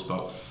Principles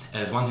book,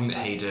 is one thing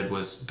that he did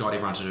was got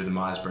everyone to do the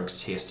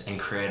Myers-Briggs test and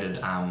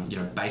created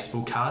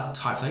baseball card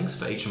type things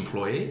for each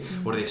employee.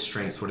 What are their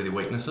strengths, what are their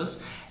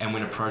weaknesses, and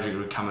when a project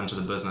would come into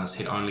the business,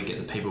 he'd only get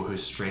the people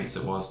whose strengths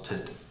it was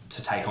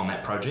to take on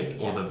that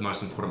project, or the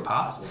most important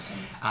parts.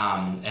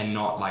 Awesome. And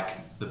not like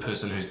the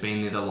person who's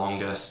been there the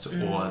longest,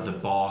 or the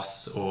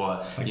boss,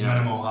 or like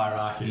minimal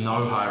hierarchy.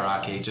 No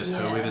hierarchy, just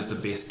whoever's the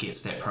best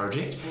gets that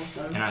project.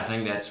 Awesome. And I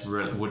think that's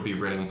would be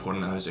really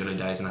important in those early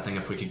days. And I think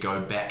if we could go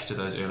back to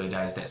those early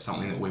days, that's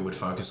something that we would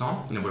focus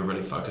on, and we're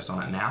really focused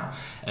on it now,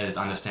 is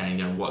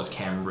understanding what is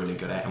Cam really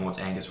good at and what's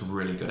Angus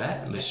really good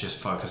at. Let's just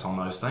focus on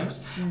those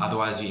things.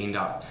 Otherwise, you end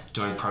up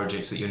doing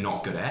projects that you're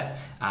not good at,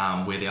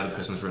 where the other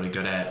person's really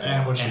good at,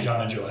 and which you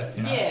don't enjoy.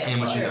 Yeah,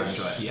 and which you don't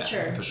enjoy. Yeah,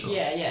 true. For sure.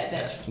 Yeah,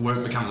 that's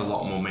work becomes a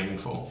lot more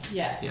meaningful.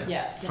 Yeah.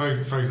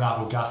 For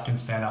example, Gus can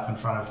stand up in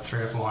front of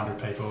 300 or 400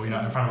 people, in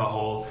front of a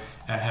hall,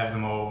 and have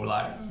them all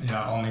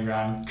on the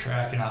ground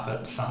cracking up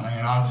at something,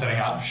 and I'm sitting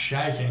up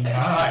shaking,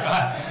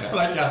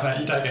 like Gus, mate,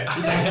 you take it.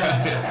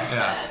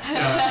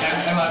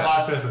 And like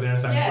vice versa, there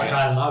are things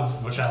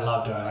which I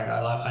love doing. Like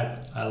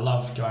I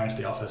love going into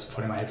the office,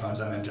 putting my headphones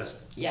in, and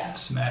just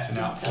smashing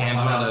out.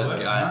 Cam's one of those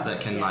guys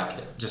that can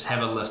just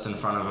have a list in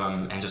front of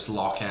him and just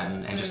lock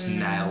in and just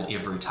nail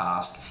every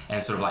task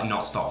and sort of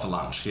not stop for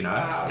lunch,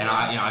 Wow, and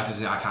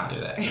I can't do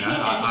that.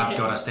 I've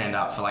got to stand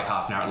up for like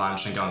half an hour at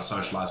lunch and go and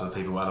socialise with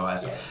people.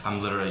 Otherwise,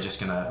 I'm literally just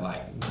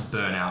gonna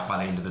burn out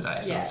by the end of the day,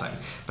 sort of thing.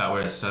 But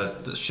whereas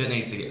the shit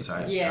needs to get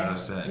stuff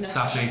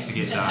needs to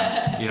get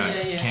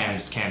done.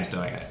 Cam's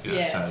doing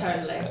it. So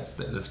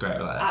totally. That's great.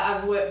 Like that.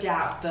 I've worked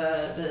out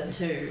the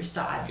two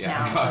sides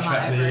now.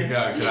 Okay, there you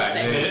go.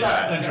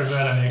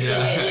 Introvert and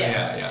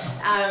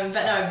Yeah.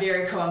 But no,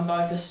 very cool, and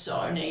both are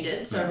so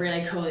needed. So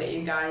really cool that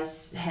you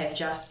guys have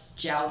just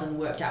gelled and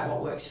worked out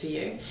what works for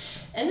you.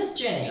 In this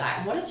journey,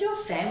 what has your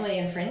family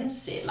and friends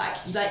said? Like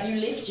you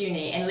left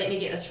uni, and let me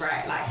get this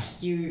right,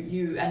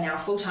 you are now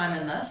full-time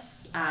in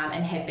this,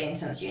 and have been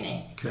since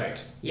uni.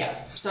 Correct.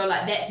 Yeah. So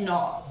that's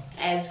not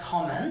as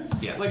common,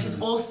 which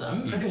is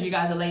awesome, because you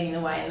guys are leading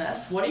the way in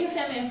this. What do your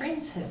family and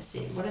friends have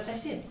said? What have they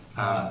said?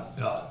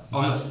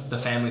 On the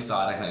family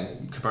side, I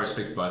think, could probably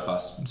speak for both of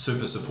us,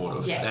 super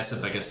supportive. Yeah. That's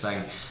the biggest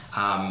thing.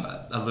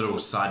 A little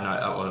side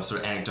note, or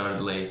sort of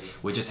anecdotally,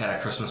 we just had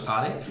a Christmas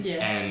party,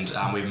 and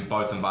we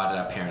both invited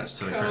our parents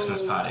to the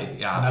Christmas party.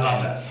 Yeah, they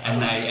loved it.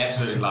 And they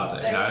absolutely loved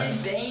it. They really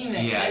beamed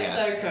it.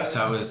 That's so cool.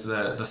 So it was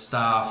the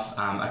staff,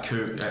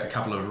 a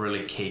couple of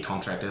really key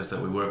contractors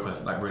that we work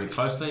with really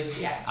closely.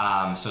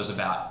 Yeah. So it was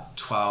about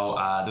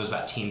 12. There was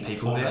about 10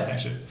 people 14, there.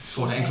 actually.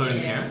 14, including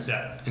the parents.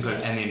 Yeah.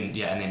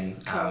 And then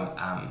cool.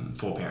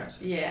 4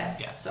 parents. Yeah.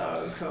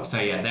 So cool. So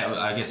that was,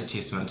 I guess, a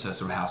testament to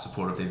sort of how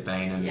supportive they've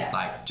been, and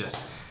just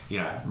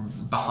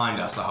behind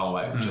us the whole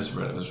way, which was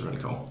really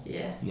cool.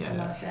 Yeah. I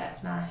love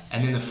that. Nice.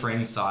 And then the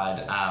friends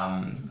side,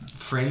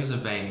 friends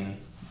have been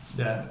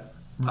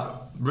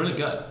Really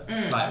good.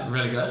 Like,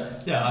 really good.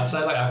 Yeah, I'd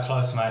say like our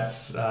close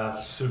mates are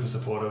super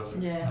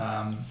supportive.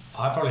 Yeah.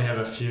 I probably have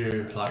a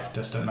few like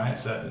distant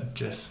mates that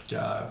just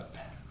go,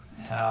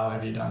 how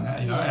have you done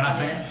that? You know, and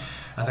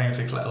I think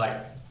it's like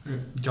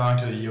going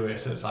to the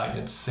US, it's like,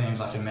 it seems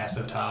like a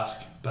massive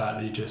task,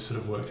 but you just sort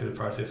of work through the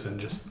process and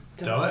just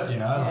do it, you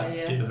know,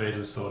 get the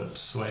visas sorted,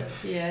 sweet.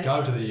 Yeah.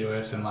 Go to the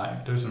US and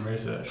like do some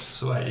research,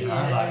 sweet, you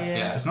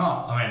know, it's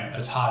not, I mean,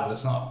 it's hard, but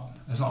it's not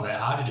that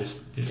hard, you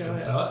just do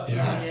it, you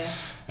know. Yeah.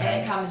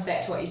 And it comes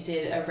back to what you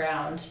said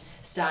around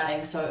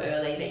starting so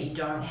early that you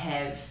don't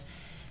have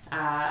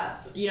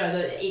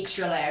the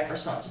extra layer of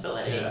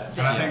responsibility. Yeah.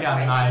 And I think our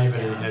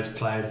naivety has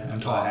played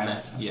into our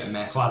hands.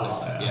 Massive. Quite a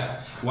lot,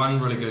 One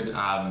really good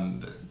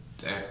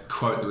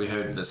quote that we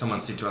heard that someone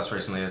said to us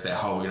recently is that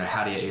whole,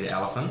 how do you eat an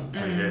elephant?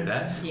 Have you heard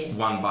that? Yes.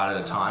 One bite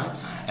at a time.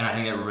 And I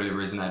think that really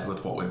resonated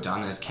with what we've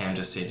done. As Cam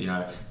just said,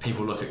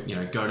 people look at,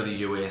 go to the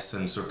US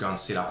and sort of go and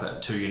set up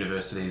at 2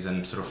 universities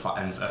in sort of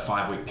in a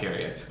 5-week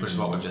period, which is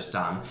what we've just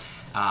done.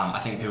 I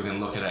think people can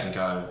look at it and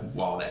go,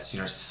 wow, that's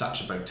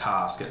such a big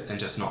task, and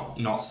just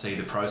not see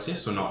the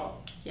process or not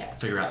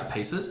figure out the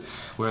pieces.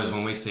 Whereas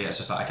when we see it, it's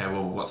just like, okay,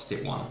 well, what's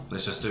step 1?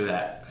 Let's just do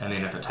that. And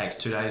then if it takes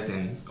 2 days,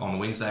 then on the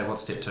Wednesday,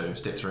 what's step 2,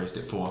 step 3,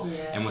 step 4?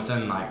 Yeah. And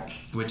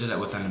we did it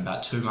within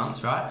about 2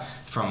 months, right?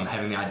 From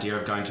having the idea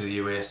of going to the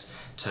US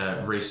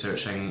to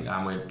researching,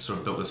 we sort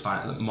of built this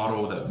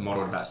model that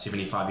modeled about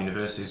 75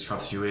 universities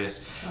across the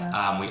US.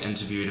 Wow. We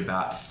interviewed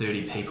about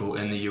 30 people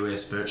in the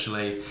US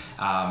virtually,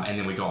 and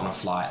then we got on a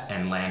flight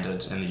and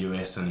landed in the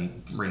US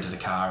and rented a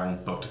car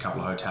and booked a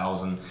couple of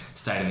hotels and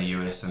stayed in the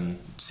US and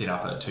set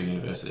up at 2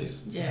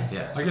 universities. Yeah.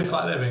 I guess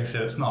like that being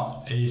said, it's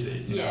not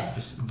easy. You know?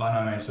 It's by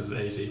no means is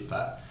it easy,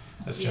 but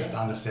it's just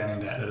understanding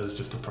that it is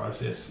just a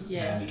process,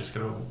 and you just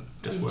got to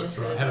work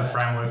through it, have a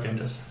framework, and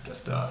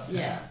just do it.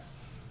 Yeah.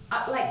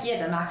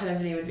 The market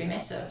over there would be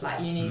massive. Like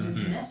unis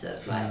is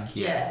massive. Like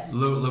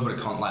little bit of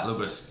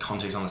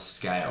context on the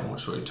scale,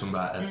 which we're talking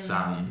about. It's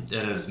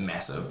it is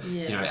massive.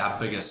 Yeah. Our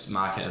biggest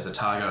market is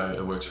Otago.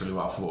 It works really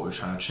well for what we're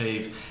trying to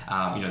achieve.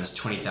 There's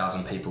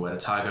 20,000 people at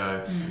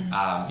Otago.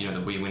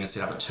 That we went and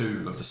set up at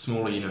 2 of the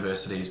smaller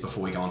universities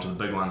before we go on to the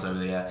big ones over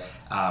there.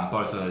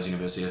 Both of those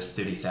universities are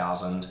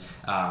 30,000.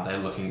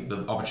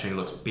 The opportunity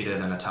looks better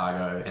than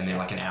Otago, and they're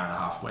like an hour and a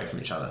half away from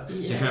each other.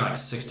 Yeah. So if you're like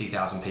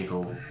 60,000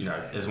 people,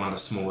 is one of the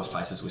smallest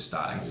places we're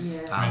starting.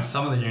 Yeah. I mean,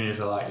 some of the unis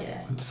are like,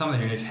 some of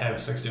the unis have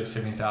 60 or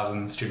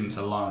 70,000 students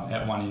alone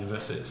at one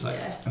university. It's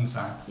like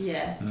insane.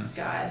 Yeah,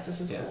 guys,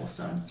 this is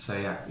awesome. So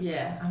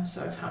I'm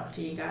so pumped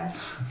for you guys.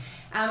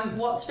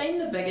 What's been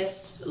the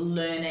biggest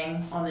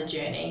learning on the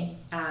journey,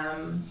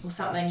 or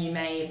something you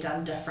may have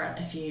done different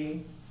if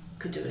you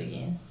could do it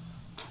again?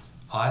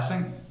 I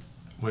think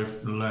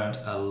we've learnt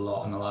a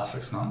lot in the last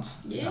 6 months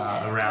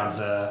around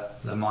the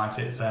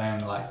mindset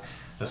thing, like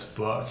this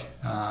book,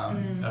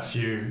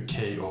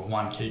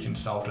 one key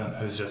consultant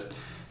who's just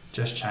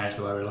changed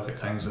the way we look at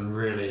things and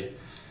really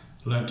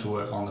learnt to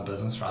work on the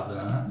business rather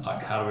than it.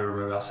 Like, how do we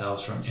remove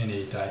ourselves from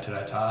any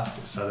day-to-day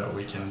task so that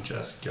we can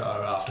just go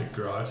after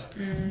growth?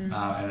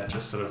 And it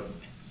just sort of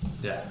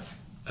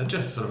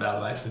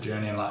elevates the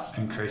journey and like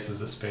increases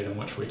the speed in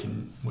which we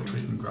can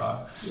grow.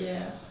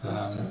 Yeah,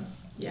 awesome.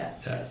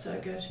 That's so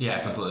good. Yeah, I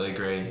completely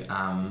agree.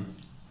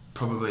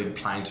 Probably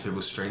playing to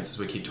people's strengths, as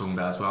we keep talking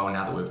about as well.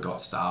 Now that we've got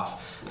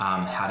staff,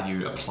 how do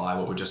you apply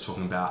what we're just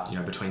talking about,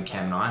 between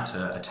Cam and I,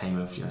 to a team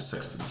of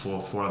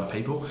four other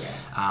people,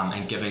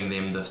 and giving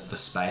them the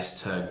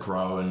space to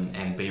grow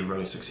and be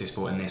really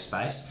successful in their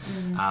space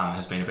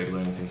has been a big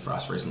learning thing for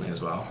us recently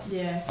as well.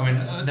 Yeah. I mean,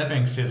 that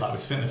being said, like we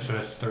spent the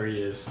first 3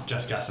 years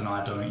just Gus and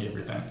I doing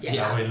everything.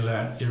 Yeah. We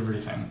learned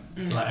everything,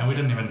 and we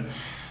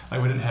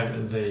didn't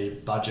have the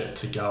budget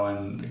to go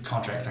and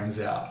contract things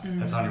out.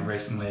 It's only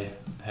recently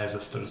has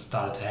this sort of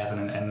started to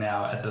happen, and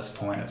now at this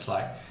point it's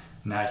like,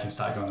 now you can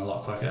start going a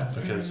lot quicker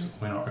because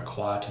we're not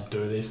required to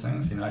do these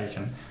things. You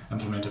can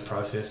implement a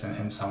process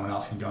and someone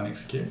else can go and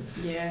execute.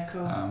 Yeah,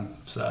 cool.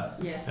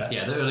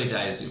 The early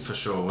days for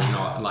sure were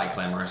not like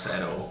glamorous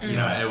at all.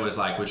 It was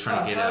like we're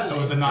trying to get out. It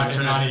was a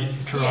 1990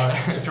 corona.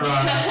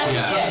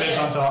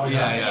 On top.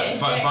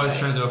 Both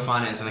trying to do a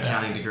finance and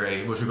accounting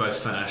degree, which we both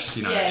finished.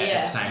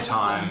 At the same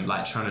time,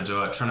 like trying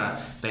to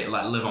be,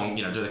 like live on,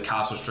 do the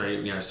Castle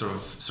Street, sort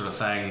of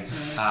thing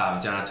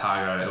down at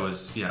Otago. It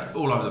was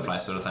all over the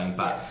place sort of thing,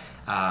 but.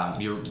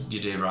 You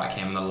did right,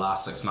 Cam. In the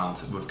last 6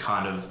 months, we've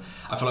I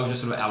feel like we've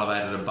just sort of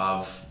elevated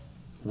above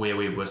where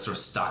we were sort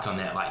of stuck on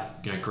that,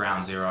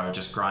 ground zero,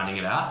 just grinding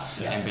it out,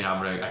 and being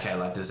able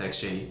to, there's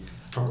actually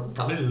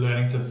probably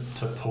learning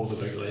to pull the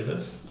big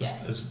levers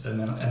is an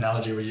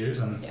analogy we use,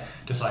 and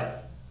just like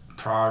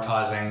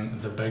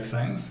prioritizing the big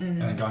things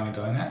and then going and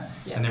doing that,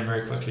 and then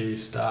very quickly you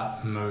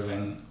start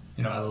moving,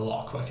 a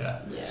lot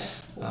quicker.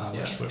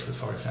 Which we've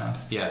probably found.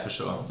 Yeah, for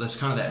sure. There's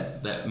kind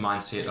of that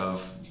mindset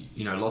of.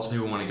 Lots of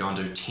people want to go and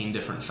do 10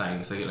 different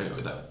things. They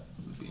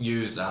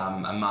use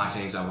a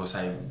marketing example,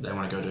 say they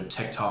want to go to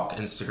TikTok,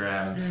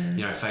 Instagram,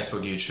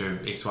 Facebook,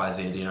 YouTube,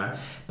 XYZ,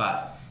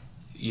 but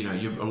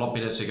you're a lot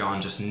better to go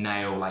and just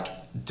nail like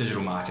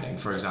digital marketing,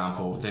 for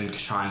example, than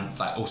try and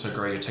like also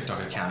grow your TikTok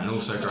account and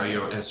also grow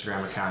your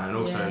Instagram account and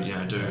also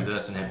do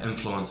this and have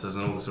influencers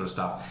and all this sort of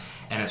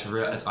stuff. And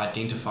it's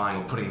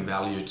identifying or putting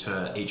value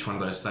to each one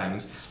of those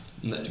things,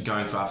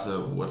 going for after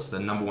what's the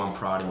number one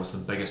priority, what's the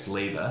biggest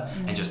lever,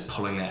 and just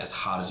pulling that as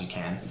hard as you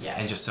can,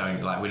 and just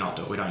saying like we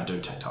don't do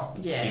TikTok,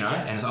 and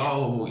it's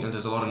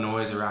there's a lot of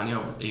noise around,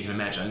 you can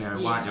imagine,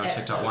 why aren't you on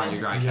TikTok, why aren't you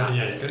growing account?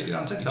 You gotta get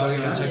on TikTok, you gotta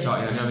get on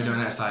TikTok, you gotta be doing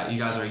that. It's like, you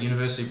guys are a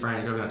university brand,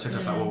 you gotta be on TikTok.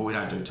 It's like, well, we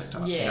don't do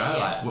TikTok,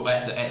 like we're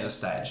at this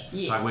stage,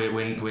 like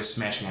we're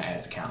smashing our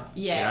ads account,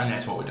 and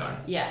that's what we're doing,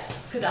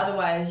 because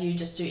otherwise you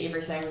just do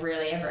everything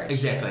really average.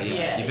 Exactly,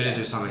 you better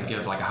do something,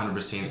 give like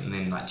 100% and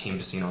then like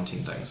 10% on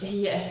 10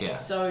 things.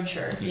 So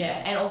true.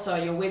 And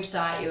also your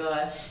website,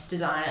 your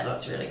design, it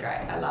looks really great.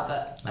 I love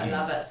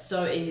it.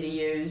 So easy to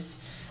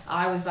use.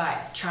 I was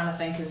like trying to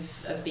think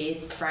of a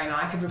bed frame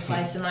I could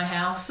replace in my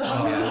house.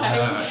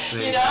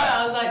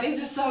 I was like,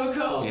 these are so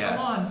cool. Come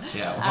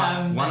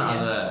on. One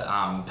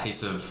other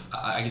piece of,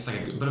 I guess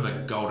like a bit of a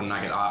golden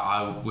nugget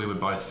we would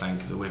both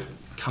think that we've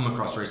come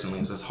across recently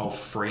is this whole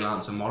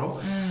freelancer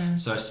model.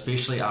 So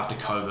especially after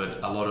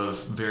COVID, a lot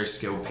of very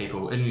skilled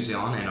people in New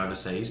Zealand and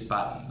overseas,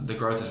 but the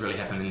growth has really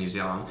happened in New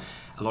Zealand.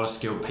 A lot of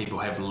skilled people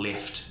have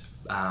left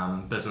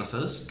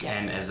businesses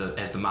and as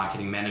the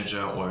marketing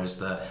manager or as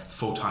the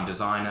full-time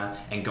designer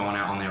and gone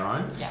out on their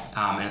own.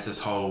 And it's this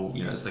whole,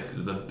 it's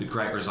the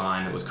Great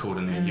Resign that was called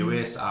in the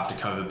US after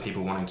COVID,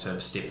 people wanting to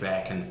step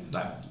back and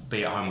like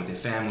be at home with their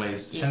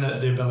families. And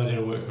the ability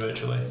to work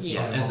virtually.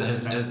 Is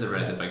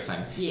the big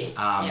thing.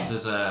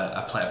 There's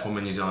a platform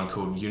in New Zealand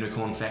called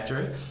Unicorn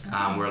Factory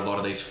where a lot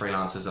of these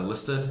freelancers are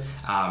listed,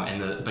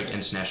 and the big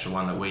international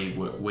one that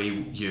we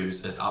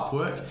use is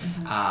Upwork.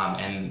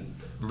 And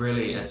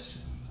really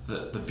it's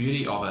the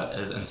beauty of it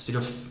is instead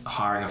of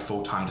hiring a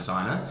full-time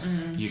designer,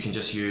 you can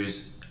just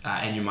use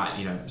and you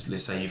might,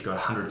 let's say you've got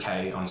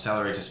 100k on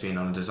salary to spend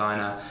on a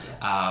designer,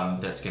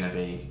 that's going to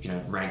be,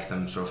 rank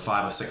them sort of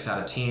 5 or 6 out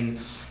of 10.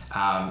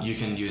 You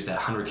can use that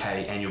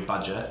 100k annual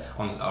budget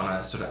on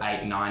a sort of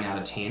 8, 9 out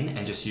of 10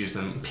 and just use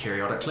them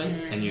periodically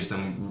and use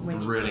them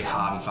really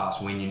hard and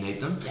fast when you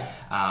need them.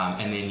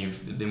 And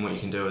then what you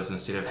can do is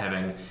instead of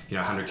having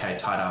 100k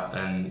tied up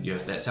in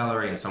that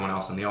salary and someone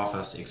else in the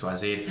office,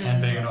 XYZ,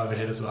 and being an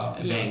overhead as well.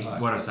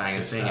 What I'm saying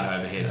is being an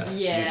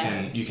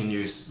overhead. You can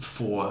use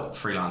 4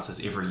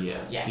 freelancers every year.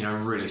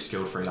 Really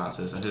skilled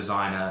freelancers, a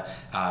designer,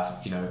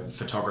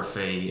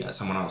 photography,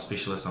 someone on a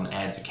specialist on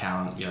ads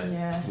account,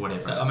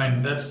 whatever. I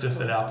mean, that's just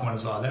at our point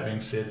as well. That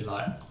being said,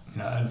 like,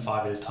 in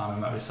 5 years' time,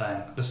 we might be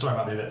saying the story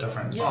might be a bit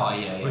different.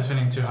 We're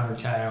spending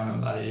 200k on a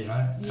bloody,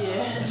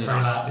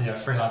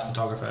 freelance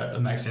photographer. It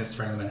makes sense to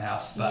bring them in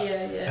house. But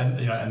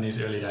in these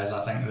early days,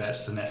 I think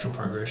that's the natural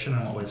progression.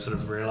 And what we've sort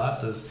of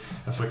realised is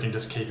if we can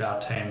just keep our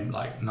team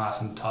like nice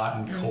and tight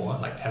and core,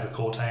 like have a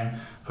core team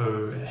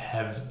who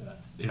have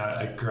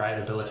a great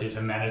ability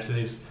to manage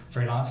these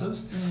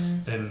freelancers,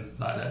 then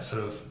like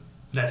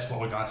that's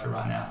what we're going through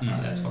right now.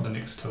 That's what the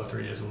next 2 or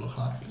 3 years will look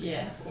like.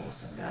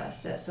 Awesome,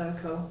 guys. That's so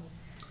cool.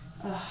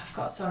 I've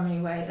got so many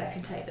ways I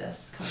could take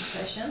this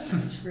conversation.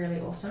 It's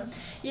really awesome.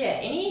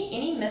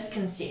 Any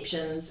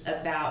misconceptions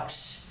about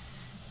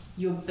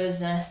your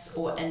business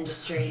or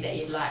industry that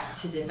you'd like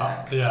to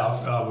debunk?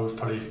 We've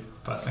probably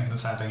both thinking the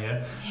same thing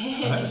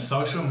here.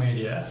 Social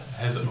media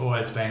has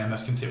always been a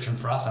misconception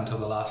for us until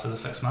the last sort of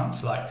 6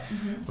 months. Like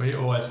we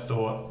always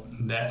thought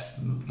that's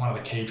one of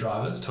the key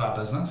drivers to our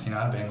business,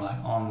 being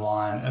like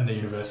online in the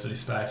university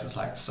space. It's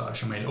like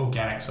social media,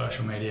 organic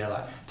social media,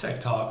 like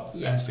TikTok,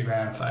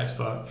 Instagram,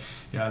 Facebook.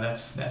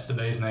 That's the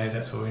bee's knees.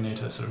 That's where we need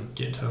to sort of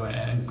get to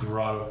and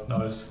grow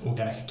those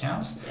organic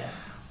accounts.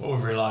 What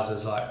we've realised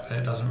is like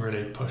that doesn't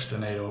really push the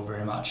needle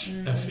very much,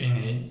 if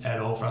any, at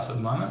all for us at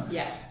the moment.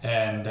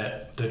 And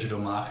that digital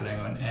marketing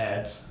and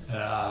ads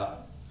are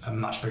a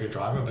much bigger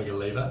driver, a bigger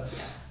lever.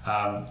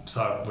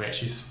 So we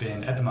actually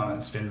spend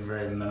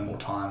very minimal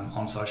time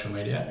on social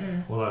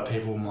media, although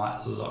people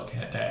might look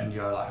at that and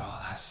go like,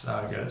 oh, that's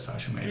so good at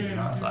social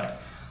media. It's like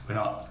we're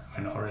not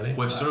really.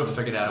 We've sort of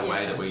figured out a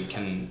way that we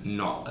can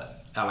not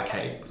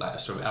allocate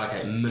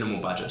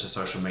minimal budget to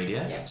social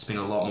media, spend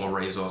a lot more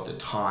resource.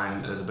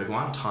 Time is a big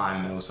one,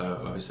 time and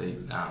also obviously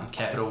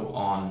capital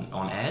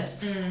on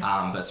ads,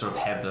 but sort of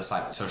have this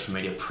like social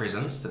media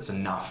presence that's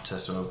enough to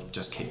sort of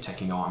just keep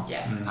ticking on.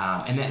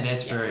 And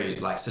that's very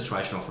like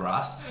situational for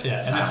us.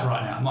 And that's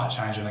right now. It might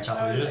change in a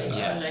couple of years.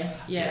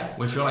 But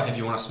we feel like if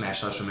you want to smash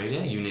social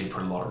media, you need to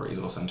put a lot of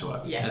resource into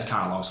it. It's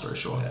kind of long story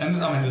short. And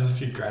I mean, there's a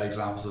few great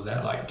examples of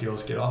that, like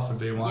Girls Get Off would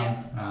be one.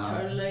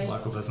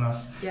 Local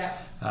business.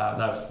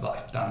 They've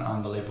like done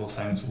unbelievable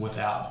things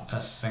without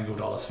a single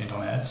dollar spent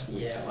on ads.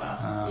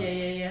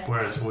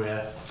 Whereas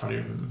we're probably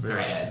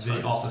very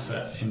the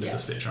opposite end of the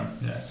spectrum.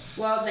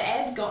 Well, the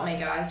ads got me,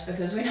 guys,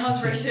 because when I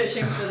was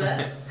researching for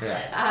this,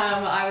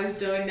 I was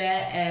doing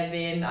that, and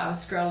then I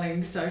was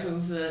scrolling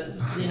socials, that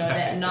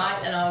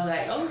night, and I was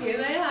like, oh, here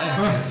they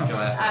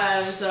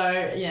are.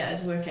 So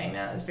it's working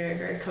now. It's very,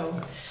 very cool.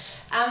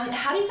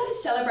 How do you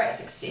guys celebrate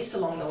success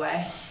along the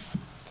way?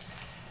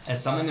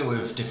 It's something that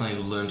we've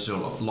definitely learned to do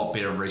a lot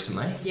better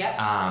recently. Yep.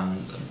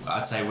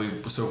 I'd say we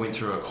sort of went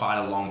through quite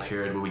a long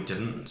period where we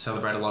didn't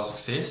celebrate a lot of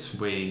success.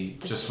 We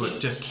just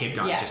kept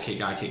going, just keep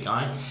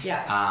going.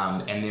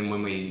 Yeah. And then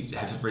when we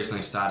have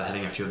recently started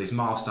hitting a few of these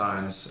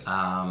milestones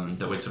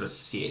that we'd sort of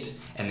set,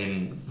 and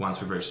then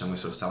once we've reached them, we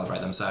sort of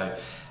celebrate them. So,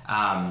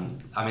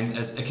 I mean,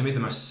 it can be the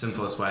most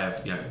simplest way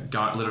of,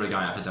 literally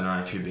going out for dinner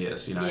and a few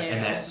beers, and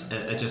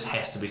it just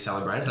has to be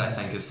celebrated, I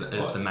think, is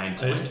the main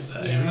point.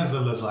 Even as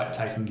little as like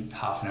taking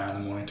half an hour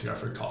in the morning to go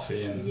for a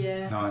coffee and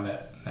knowing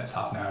that that's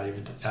half an hour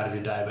out of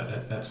your day,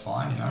 but that's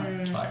fine,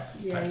 It's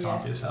like take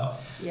time for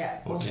yourself. Yeah,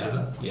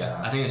 awesome. Yeah,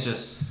 I think it's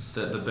just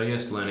the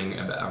biggest learning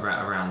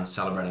around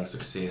celebrating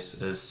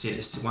success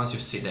is once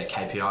you've set that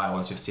KPI,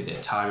 once you've set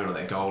that target or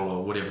that goal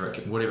or whatever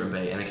it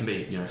be, and it can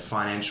be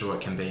financial,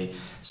 it can be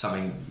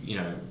something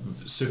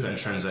super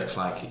intrinsic,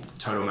 like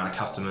total amount of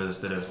customers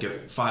that have given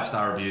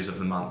 5-star reviews of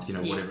the month,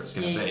 whatever it's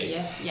going to be.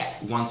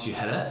 Once you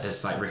hit it,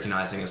 it's like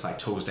recognizing it's like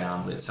tools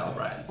down, let's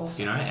celebrate.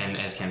 Awesome. And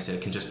as Cam said,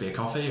 it can just be a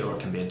coffee or it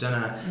can be a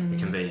dinner, it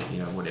can be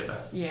whatever.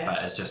 Yeah.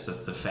 But it's just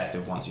the fact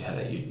of once you hit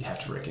it, you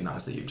have to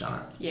recognize that you've done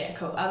it. Yeah,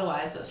 cool.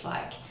 Otherwise, it's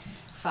like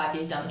 5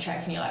 years down the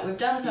track and you're like, we've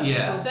done so many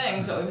cool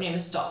things, but we've never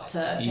stopped to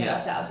pat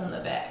ourselves on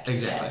the back.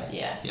 Exactly.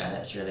 Yeah,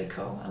 that's really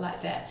cool. I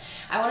like that.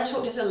 I want to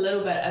talk just a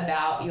little bit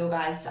about your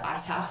guys'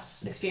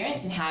 Icehouse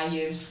experience and how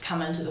you've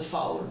come into the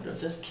fold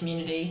of this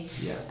community.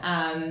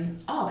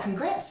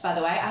 Congrats, by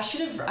the way. I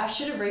should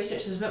have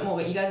researched this a bit more,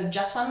 but you guys have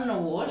just won an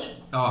award.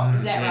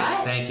 Is that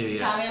right? Thank you.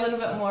 Tell me a little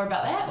bit more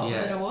about that. What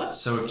was an award?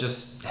 So we've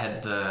just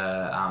had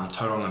the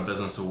Total Online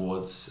Business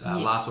Awards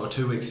last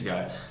 2 weeks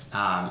ago.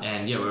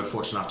 We were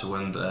fortunate enough to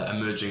win the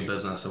Emerging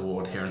Business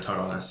Award here in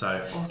Tauranga.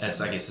 So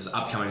it's, I guess, it's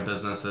upcoming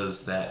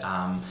businesses that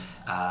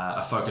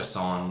are focused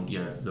on,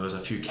 there was a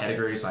few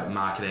categories like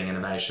marketing,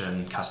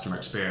 innovation, customer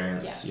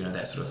experience,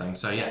 that sort of thing.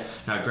 So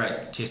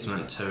great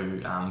testament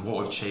to what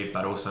we've achieved,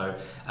 but also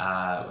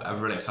a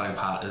really exciting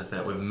part is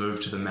that we've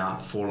moved to the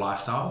Mount 4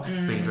 lifestyle,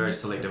 been very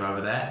selective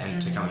over that,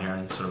 and to come here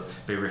and sort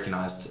of be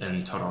recognised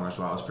in Tauranga as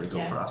well is pretty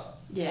cool for us.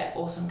 Yeah,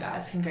 awesome,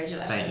 guys.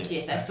 Congratulations. Thank you.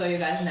 Yes, I saw your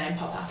guys' name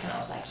pop up and I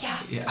was like,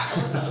 yes,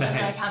 awesome,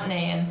 great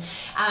company. And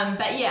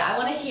I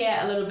want to hear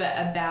a little bit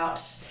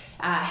about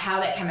how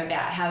that came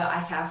about, how the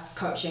Icehouse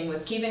coaching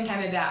with Kevin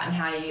came about, and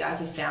how you guys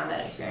have found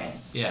that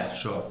experience. Yeah,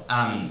 sure.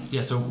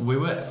 So we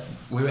were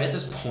at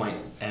this point,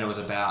 and it was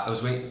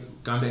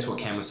going back to what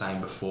Cam was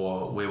saying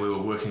before, where we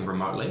were working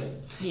remotely.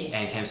 Yes.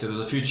 And Cam said there was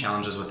a few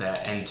challenges with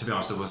that, and to be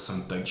honest, there was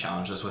some big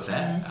challenges with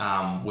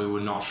that. We were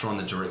not sure on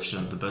the direction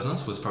of the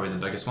business was probably the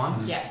biggest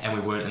one. Yeah. And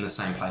we weren't in the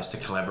same place to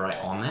collaborate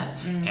on that.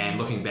 And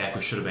looking back,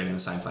 we should have been in the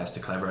same place to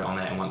collaborate on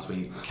that. And once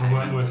we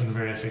weren't working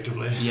very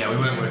effectively. Yeah, we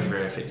weren't working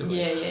very effectively.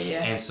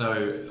 Yeah. And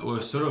so we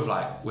were sort of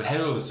like, we'd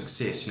had all the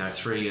success,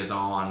 3 years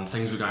on,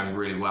 things were going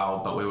really well,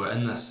 but we were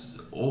in this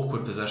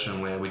awkward position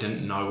where we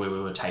didn't know where we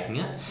were taking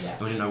it. Yeah.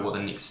 We didn't know what the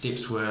next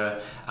steps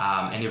were,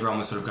 and everyone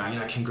was sort of going,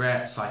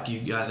 congrats, like you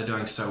guys are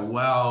doing so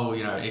well,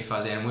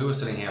 XYZ, and we were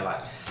sitting here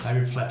like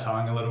maybe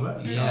plateauing a little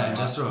bit.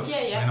 Just sort of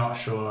we're not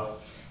sure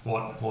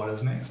what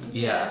is next.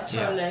 Yeah,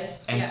 totally.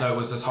 And so it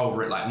was this whole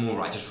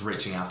just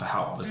reaching out for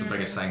help was the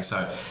biggest thing.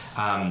 So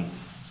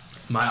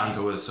my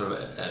uncle was sort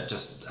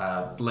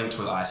of linked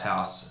with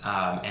Icehouse,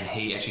 and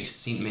he actually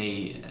sent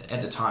me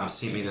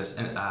this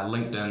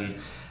LinkedIn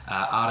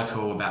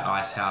article about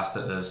Icehouse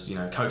that there's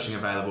coaching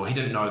available. He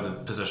didn't know the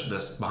position,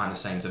 this behind the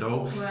scenes at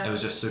all. Right. It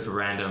was just super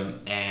random,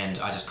 and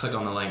I just clicked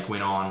on the link,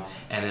 went on,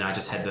 and then I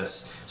just had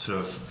this sort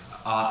of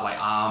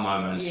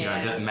moment,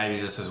 that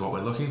maybe this is what we're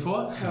looking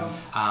for. Cool.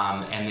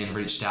 And then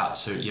reached out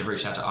to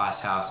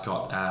Icehouse,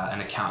 got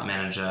an account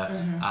manager,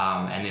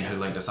 and then who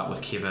linked us up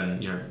with Kevin,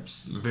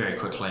 very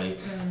quickly.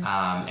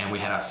 And we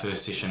had our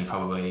first session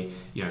probably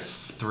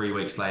 4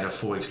 weeks later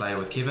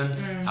with Kevin,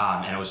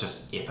 and it was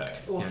just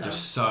epic. Awesome.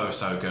 Just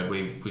so good.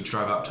 We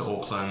drove up to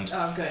Auckland.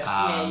 Oh, good.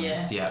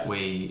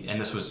 And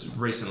this was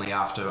recently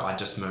after I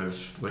just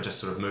moved. We just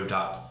sort of moved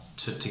up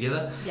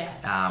together.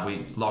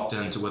 We locked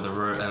in with a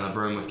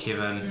room with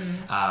Kevin.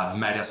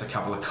 Made us a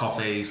couple of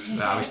coffees.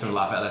 We still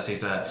laugh at this.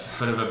 He's a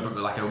bit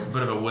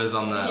of a whiz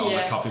on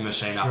the coffee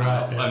machine up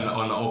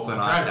on the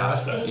Auckland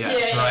Icehouse.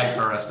 Great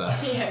barista.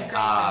 Great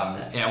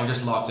barista. We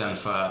just locked in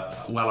for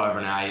well over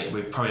an hour.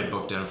 We probably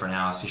booked in for an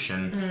hour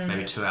session,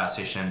 maybe 2 hour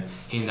session.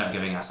 He ended up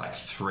giving us like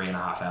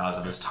 3.5 hours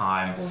of his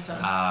time. Awesome.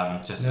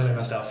 Nearly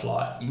missed our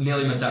flight. We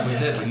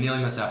did. We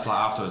nearly missed our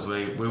flight afterwards.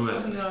 We were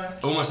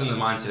almost in the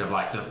mindset of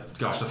like the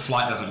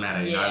flight doesn't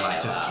matter,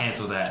 just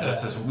cancel that.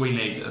 We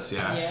need this,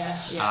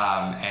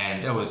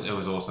 and it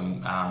was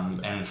awesome.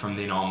 And from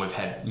then on, we've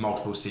had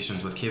multiple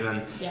sessions with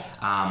Kevin.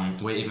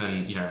 We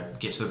even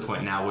get to the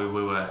point now where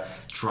we were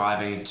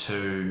driving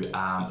to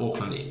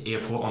Auckland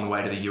Airport on the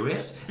way to the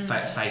US,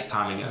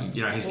 FaceTiming him.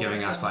 He's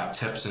giving us like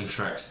tips and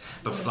tricks.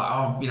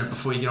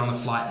 Before you get on the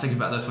flight, think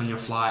about this when your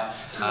flight.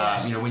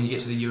 When you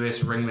get to the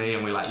US, ring me,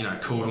 and we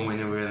called him when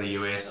we were in the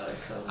US. So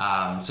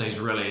cool. So he's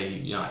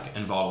really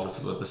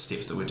involved with the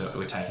steps that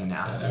we're taking taking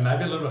now. And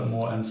maybe a little bit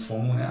more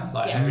informal now.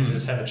 Like we can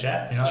just have a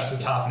chat, it's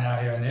just half an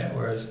hour here and there,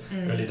 whereas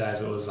early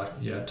days it was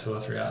like 2 or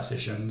 3 hour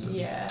sessions.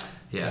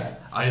 And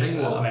I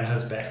think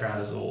his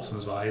background is awesome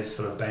as well. He's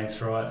sort of been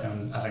through it,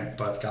 and I think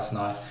both Gus and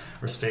I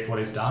respect what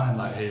he's done, and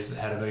like he's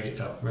had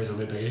a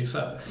reasonably big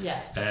exit.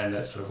 And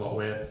that's sort of what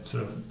we're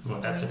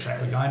that's the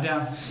track we're going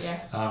down.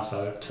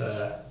 So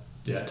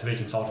to be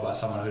consulted by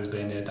someone who's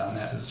been there, done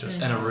that is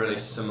just in a really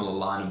similar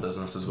line of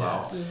business as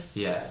well.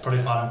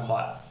 Probably find him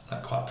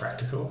quite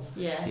practical.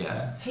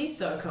 He's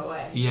so cool,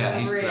 eh?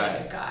 He's really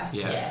great. Good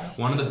guy.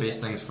 One of the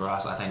best things for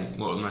us, I think,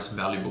 one of the most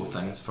valuable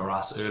things for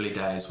us early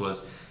days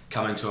was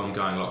coming to him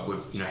going, look,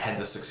 we've had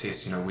the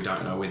success, we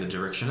don't know where the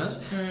direction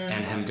is,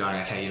 and him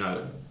going, okay,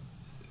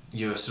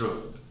 you're sort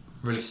of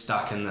really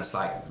stuck in this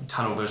like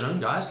tunnel vision,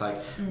 guys,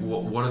 like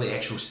what are the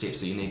actual steps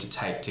that you need to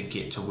take to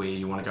get to where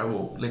you want to go?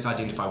 Well, let's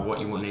identify what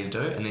you will need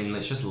to do, and then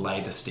let's just lay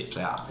the steps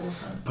out.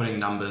 Putting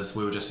numbers,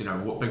 we were just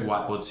what big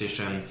whiteboard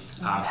session,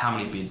 how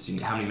many beds,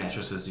 how many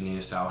mattresses do you need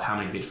to sell, how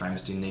many bed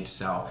frames do you need to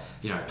sell,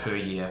 per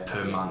year,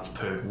 per month,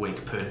 per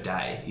week, per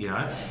day,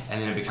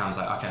 and then it becomes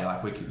like, okay,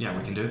 like we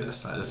can do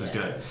this, like, this is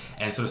good.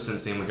 And sort of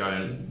since then we go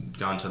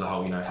into the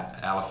whole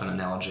elephant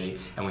analogy,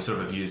 and we sort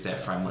of have used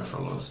that framework for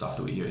a lot of the stuff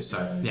that we use.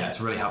 So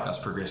it's really helped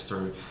us progress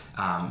through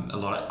a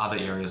lot of other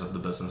areas of the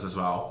business as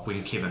well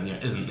when Kevin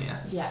isn't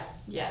there.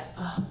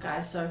 Oh,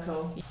 guys, so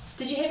cool.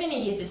 Did you have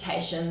any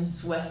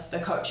hesitations with the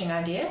coaching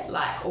idea,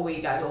 or were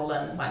you guys all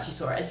in once you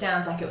saw it? It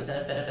sounds like it was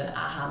in a bit of an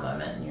aha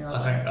moment, and you're all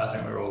I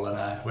think we're all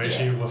in. We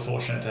actually were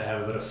fortunate to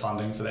have a bit of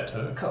funding for that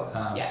too.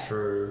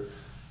 Through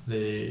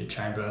the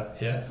chamber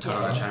here,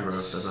 Otago Chamber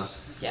of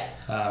Business.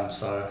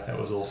 So it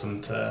was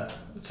awesome to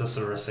sort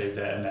of receive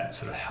that, and that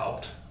sort of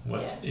helped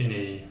with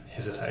any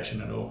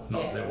hesitation at all.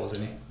 Not that there was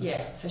any.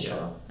 For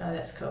sure. No,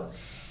 that's cool.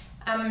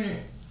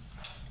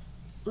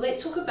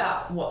 Let's talk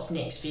about what's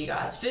next for you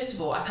guys. First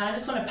of all, I kind of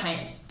just want to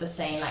paint the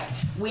scene. Like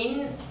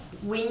when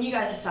you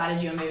guys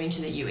decided you were moving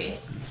to the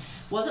US,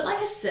 was it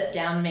like a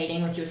sit-down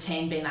meeting with your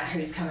team being like,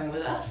 who's coming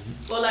with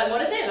us? Or like, what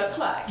did that look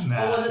like?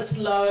 Or was it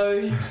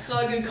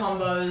slow good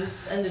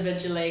combos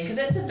individually? Because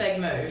that's a big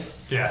move.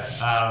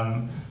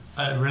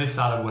 It really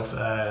started with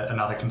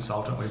another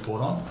consultant we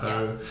brought on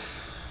who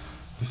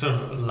we sort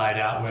of laid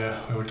out where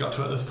we got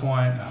to at this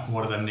point,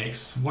 what are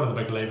the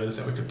big levers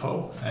that we could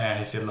pull, and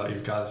he said, look, you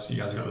guys have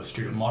got the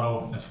student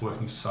model, it's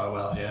working so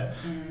well here,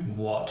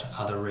 what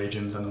other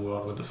regions in the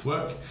world would this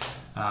work?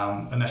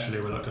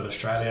 Initially we looked at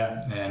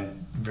Australia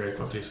and very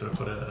quickly sort of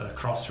put a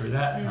cross through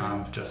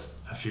that, just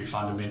a few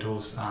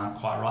fundamentals aren't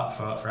quite right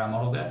for our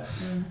model there.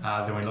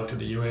 Then we looked at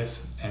the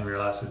US and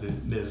realised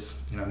that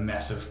there's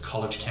massive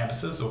college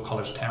campuses, or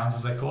college towns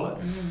as they call it,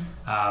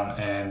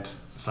 and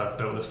so I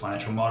built this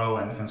financial model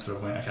and sort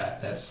of went, okay,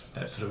 that's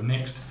sort of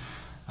next.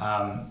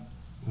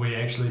 We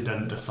actually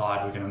didn't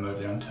decide we're going to move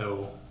there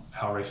until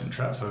our recent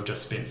trip, so we've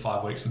just spent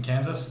 5 weeks in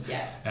Kansas,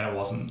 and it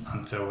wasn't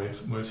until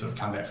we've sort of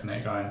come back from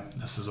there going,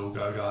 this is all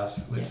go,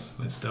 guys,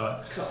 let's do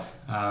it.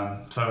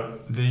 Cool. So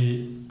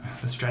the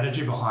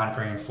strategy behind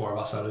bringing 4 of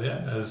us over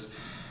there is,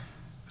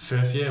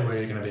 first year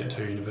we're going to be at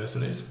 2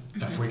 universities.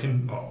 If we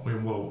can, we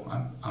will.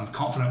 I'm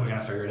confident we're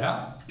going to figure it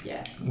out.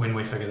 When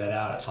we figure that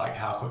out, it's like,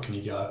 how quick can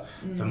you go?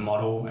 Our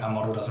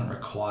model doesn't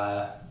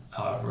requires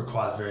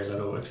very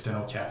little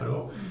external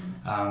capital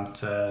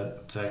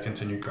to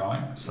continue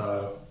growing.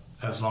 So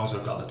as long as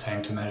we've got the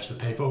team to manage the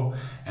people,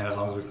 and as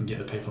long as we can get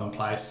the people in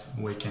place,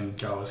 we can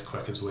go as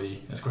quick as we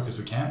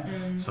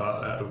can.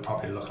 So it'll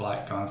probably look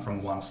like going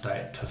from 1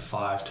 state to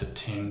 5 to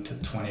 10 to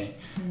 20,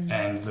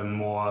 and the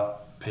more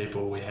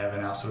people we have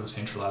in our sort of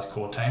centralised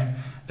core team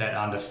that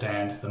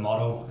understand the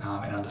model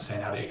and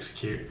understand how to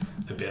execute,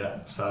 the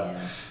better. So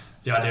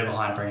the idea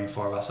behind bringing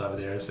 4 of us over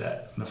there is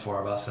that the 4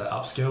 of us are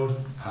upskilled,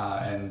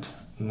 and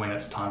when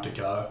it's time to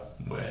go,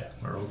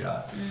 we're all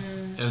go.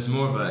 It was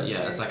more of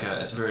it's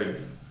a very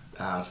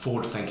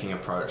forward-thinking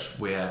approach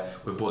where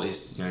we brought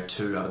these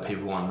 2 other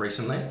people on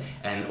recently,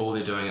 and all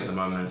they're doing at the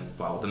moment,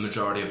 the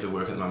majority of the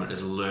work at the moment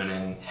is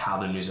learning how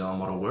the New Zealand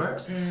model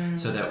works,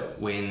 so that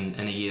when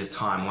in a year's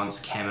time, once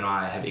Cam and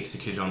I have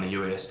executed on the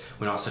US,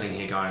 we're not sitting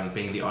here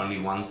being the only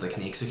ones that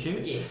can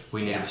execute.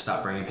 We need to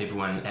start bringing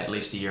people in at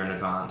least a year in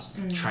advance,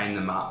 train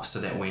them up, so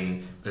that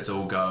when it's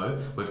all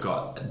go, we've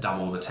got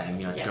double the team,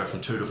 to go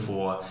from 2 to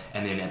 4,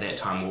 and then at that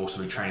time we'll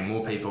also be training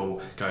more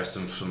people, goes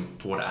from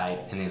 4 to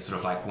 8, and then sort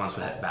of like once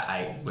we're at about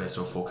 8, we're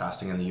sort of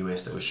forecasting in the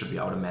US that we should be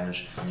able to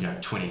manage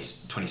 20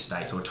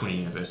 states or 20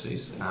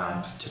 universities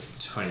to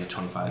 20 to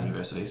 25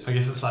 universities. I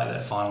guess it's like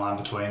that fine line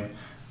between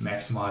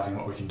maximising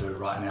what we can do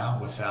right now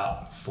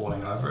without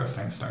falling over if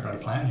things don't go to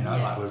plan,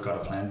 like we've got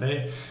a plan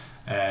B,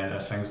 and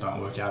if things don't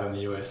work out in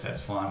the US,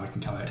 that's fine, we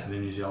can come back to the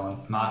New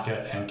Zealand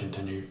market and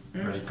continue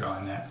really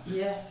growing that.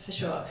 Yeah, for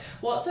sure.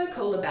 What's so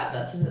cool about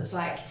this is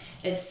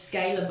it's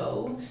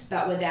scalable,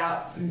 but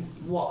without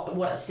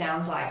what it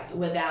sounds like,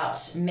 without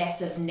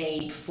massive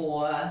need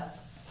for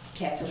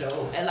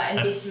capital,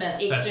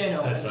 investment,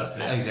 external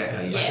investment.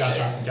 Exactly.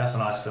 Gus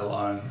and I still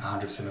own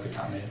 100% of the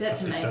company.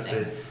 That's 50/50.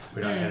 amazing.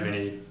 We don't have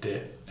any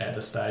debt at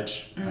this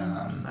stage.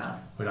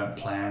 We don't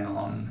plan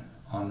on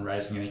on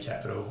raising any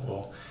capital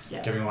or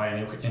giving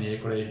away any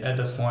equity at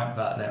this point,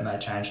 but that may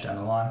change down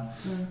the line.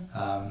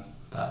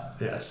 But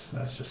yes,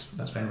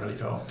 that's been really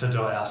cool to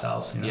do it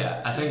ourselves. You know?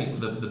 Yeah, I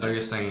think the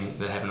biggest thing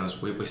that happened was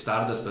we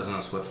started this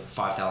business with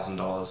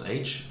 $5,000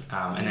 each,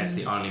 and that's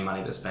the only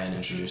money that's been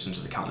introduced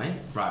into the company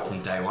right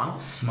from day one.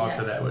 Most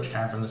of that which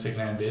came from the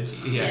second-hand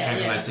beds. Came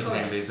from those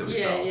second-hand beds that we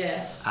sold.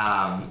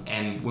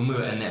 And when we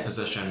were in that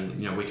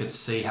position, you know, we could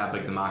see how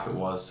big the market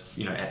was.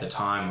 You know, at the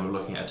time we were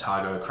looking at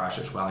Otago,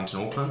 Christchurch,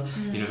 Wellington, Auckland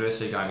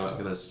University, going,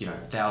 look, there's, you know,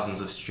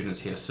 thousands of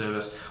students here to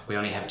service. We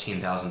only have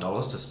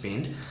 $10,000 to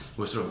spend.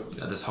 We're sort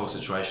of this whole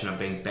situation of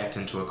being backed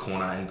into a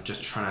corner and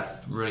just trying to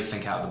really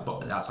think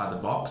outside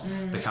the box,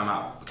 come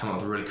up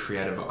with really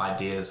creative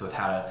ideas with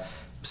how to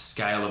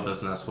scale a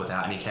business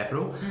without any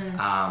capital.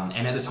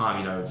 And at the time,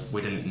 you know,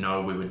 we didn't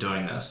know we were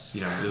doing this.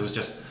 You know, it was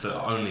just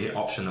the only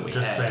option that we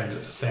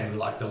had. Seemed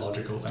like the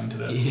logical thing to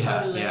do.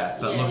 Yeah.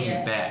 But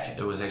looking back,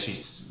 it was actually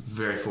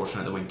very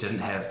fortunate that we didn't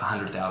have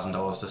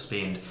 $100,000 to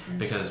spend,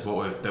 because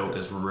what we've built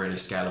is really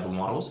scalable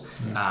models,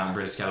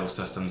 really scalable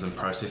systems and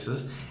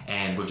processes,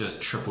 and we've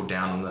just tripled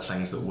down on the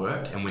things that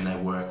worked, and when they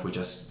work, we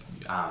just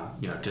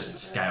just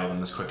scale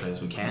them as quickly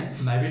as we can.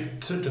 Maybe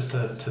to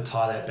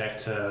tie that back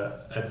to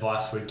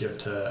advice we'd give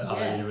to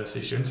other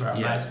university students or our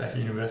mates back at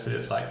university,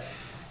 it's like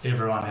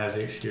everyone has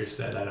the excuse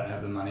that they don't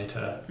have the money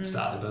to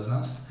start the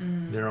business.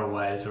 There are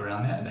ways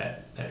around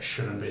that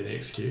shouldn't be the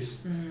excuse,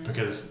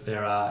 because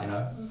there are, you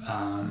know,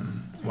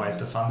 ways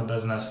to fund the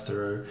business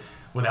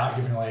without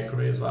giving away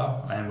equity as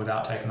well, and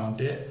without taking on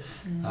debt.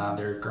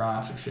 There are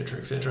grants,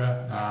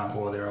 etc.,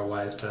 or there are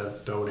ways to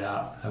build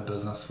out a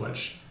business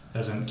which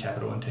isn't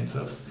capital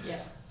intensive.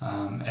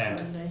 And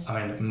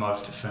I mean,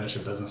 most furniture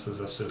businesses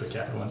are super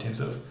capital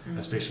intensive,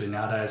 especially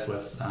nowadays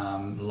with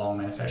long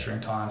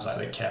manufacturing times. Like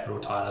the capital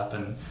tied up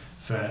in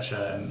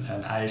furniture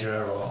in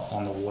Asia or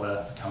on the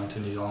water coming to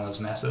New Zealand is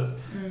massive,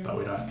 but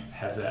we don't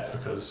have that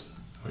because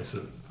we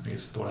sort of, I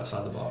guess, thought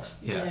outside the box.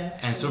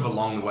 And sort of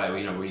along the way,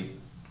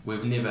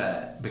 we've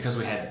never, because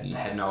we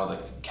had no other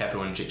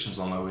capital injections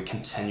along the way, we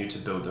continued to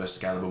build those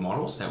scalable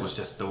models. That was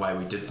just the way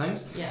we did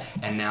things.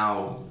 And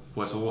now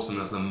what's awesome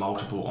is the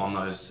multiple on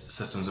those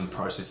systems and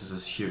processes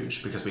is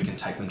huge, because we can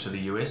take them to the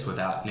US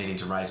without needing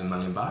to raise $1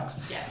 million.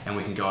 And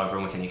we can go over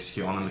and we can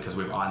execute on them because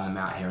we've ironed them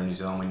out here in New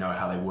Zealand. We know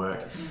how they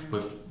work.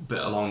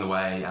 But along the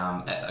way,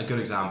 a good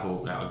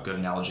example, a good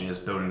analogy is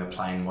building the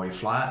plane while you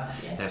fly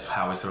it. That's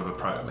how we sort of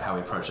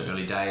approach the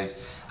early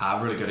days.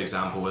 A really good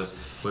example was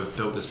we've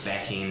built this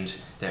back end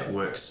that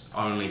works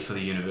only for the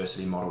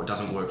university model. It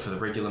doesn't work for the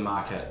regular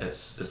market. It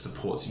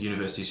supports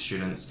university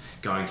students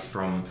going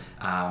from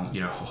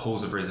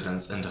halls of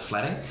residence into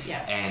flatting.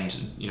 And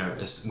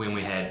when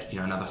we had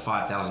another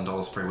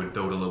 $5,000 free, we'd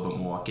build a little bit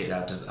more, get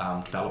our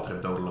developer to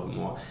build a little bit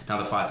more,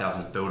 another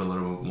 $5,000, build a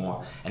little bit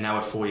more, and now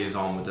we're 4 years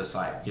on with this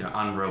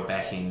unreal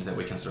back end that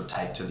we can sort of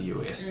take to the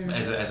US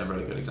as a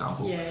really good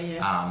example.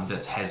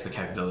 That has the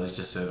capability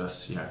to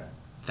service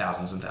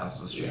thousands and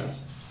thousands of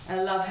students. I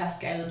love how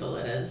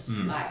scalable it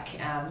is.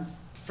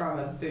 From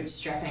a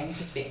bootstrapping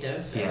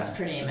perspective, it's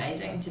pretty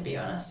amazing, to be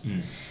honest.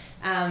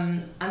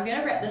 I'm going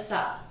to wrap this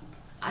up.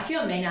 I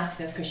feel mean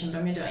asking this question, but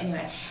I'm going to do it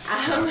anyway.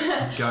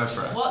 Go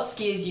for it. What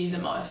scares you the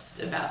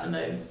most about the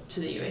move to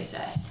the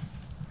USA?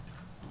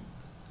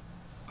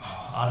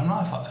 I don't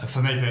know.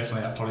 For me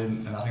personally, probably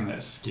nothing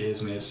that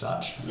scares me as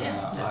such.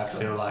 I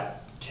feel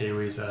like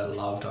Kiwis are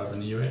loved over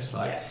in the US.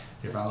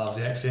 Everyone loves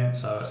the accent,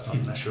 so it's not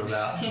an issue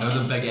about... It was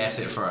a big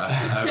asset for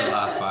us over the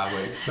last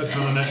 5 weeks. It's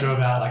not an issue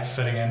about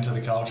fitting into the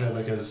culture,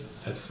 because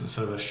it's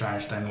sort of a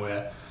strange thing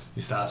where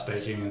you start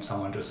speaking and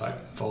someone just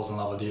falls in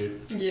love with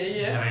you.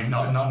 I mean,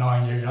 not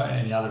knowing you in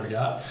any other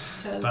regard.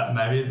 Totally. But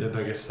maybe the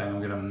biggest thing I'm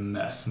going to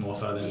miss more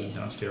so than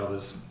I'm scared of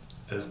is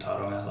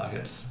Tauranga.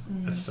 It's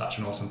such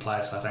an awesome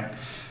place. I think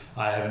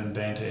I haven't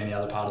been to any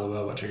other part of the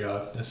world which I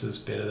go, this is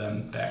better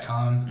than back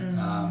home.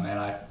 And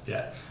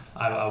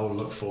I will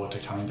look forward to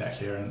coming back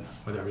here, and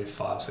whether it be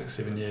 5, 6,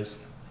 7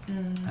 years,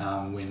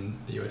 when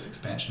the US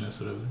expansion is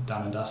sort of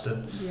done and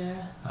dusted.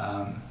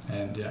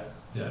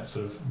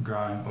 Sort of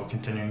growing or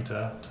continuing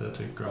to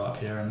grow up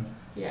here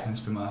and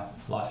spend my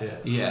life here.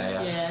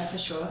 Yeah, for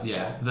sure.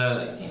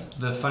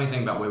 The funny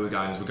thing about where we're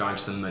going is we're going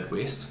to the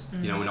Midwest.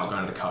 We're not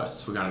going to the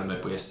coasts. We're going to the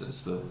Midwest.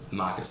 It's the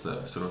markets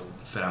that sort of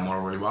fit our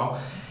model really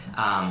well.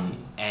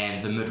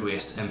 And the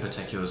Midwest in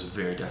particular is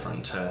very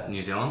different to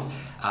New Zealand.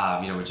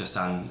 We've just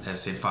done,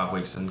 as I said, 5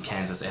 weeks in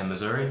Kansas and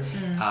Missouri.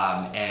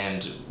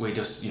 And we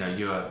just,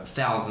 you're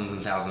thousands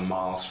and thousands of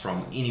miles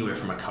from anywhere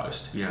from a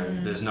coast.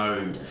 There's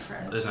no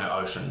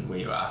ocean where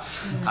you are.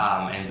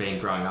 And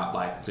growing up, a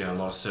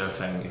lot of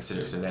surfing,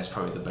 etc. So that's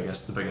probably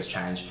the biggest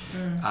change.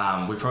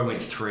 We probably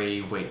went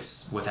 3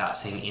 weeks without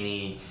seeing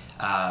any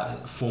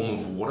form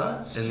of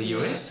water in the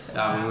US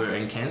when we were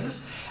in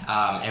Kansas,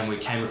 and we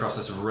came across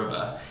this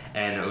river,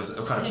 and it was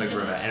quite a big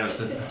river, and it was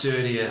the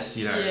dirtiest,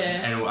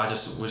 and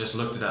we just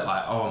looked at it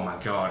like, oh my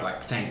God,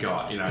 like thank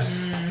God,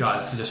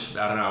 God,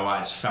 I don't know why,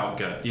 it just felt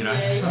good,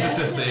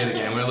 to see it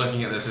again. We're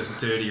looking at this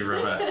dirty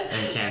river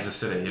in Kansas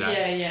City,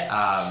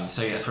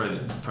 so yeah,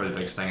 probably the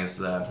biggest thing is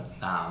the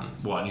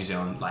what New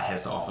Zealand like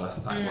has to offer,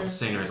 like what the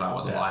scenery is like,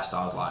 what the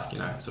lifestyle's like,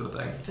 sort of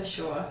thing. For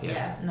sure,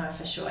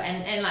 for sure.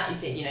 And like you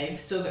said, you've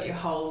still got your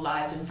whole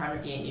lives in front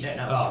of you, and you don't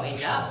know where you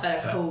end up,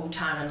 but a cool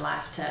time in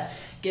life to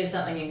give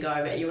something a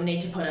go. But you'll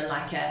need to put in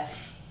like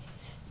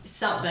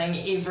something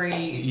every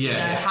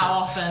how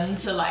often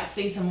to like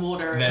see some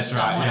water. That's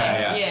right.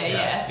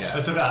 Yeah.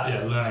 It's about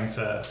learning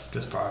to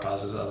just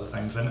prioritize those other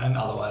things and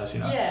other ways,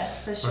 Yeah,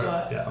 for sure.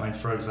 I mean,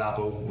 for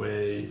example,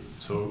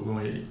 when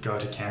we go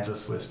to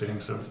Kansas, we're spending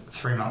sort of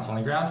 3 months on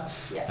the ground,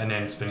 and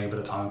then spending a bit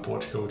of time in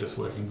Portugal just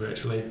working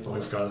virtually. Awesome.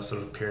 We've got a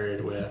sort of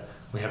period where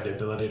we have the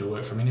ability to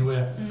work from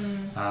anywhere.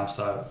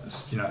 So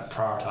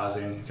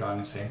prioritizing going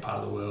and seeing part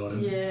of the world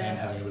and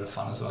having a bit of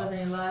fun as well. Living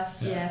your life.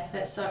 Yeah,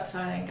 that's so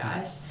exciting,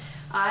 guys.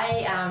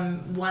 I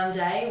one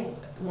day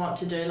want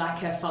to do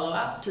like a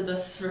follow-up to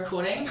this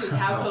recording, because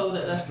how cool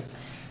that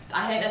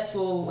I think this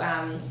will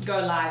go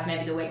live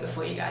maybe the week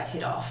before you guys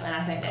head off, and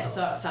I think that's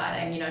so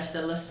exciting, to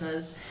the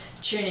listeners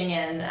tuning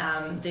in.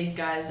 These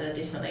guys are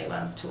definitely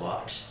ones to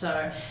watch,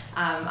 so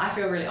I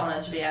feel really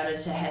honoured to be able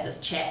to have this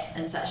chat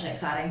in such an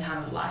exciting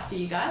time of life for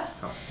you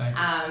guys. Thank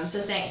you.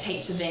 So thanks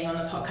heaps for being on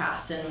the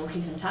podcast, and we'll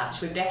keep in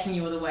touch. We're backing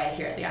you all the way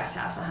here at the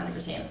Icehouse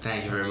 100%.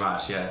 Thank you very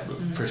much. We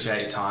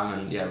appreciate your time,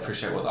 and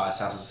appreciate what the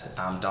Icehouse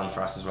has done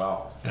for us as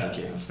well. Thank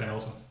you. It's been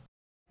awesome.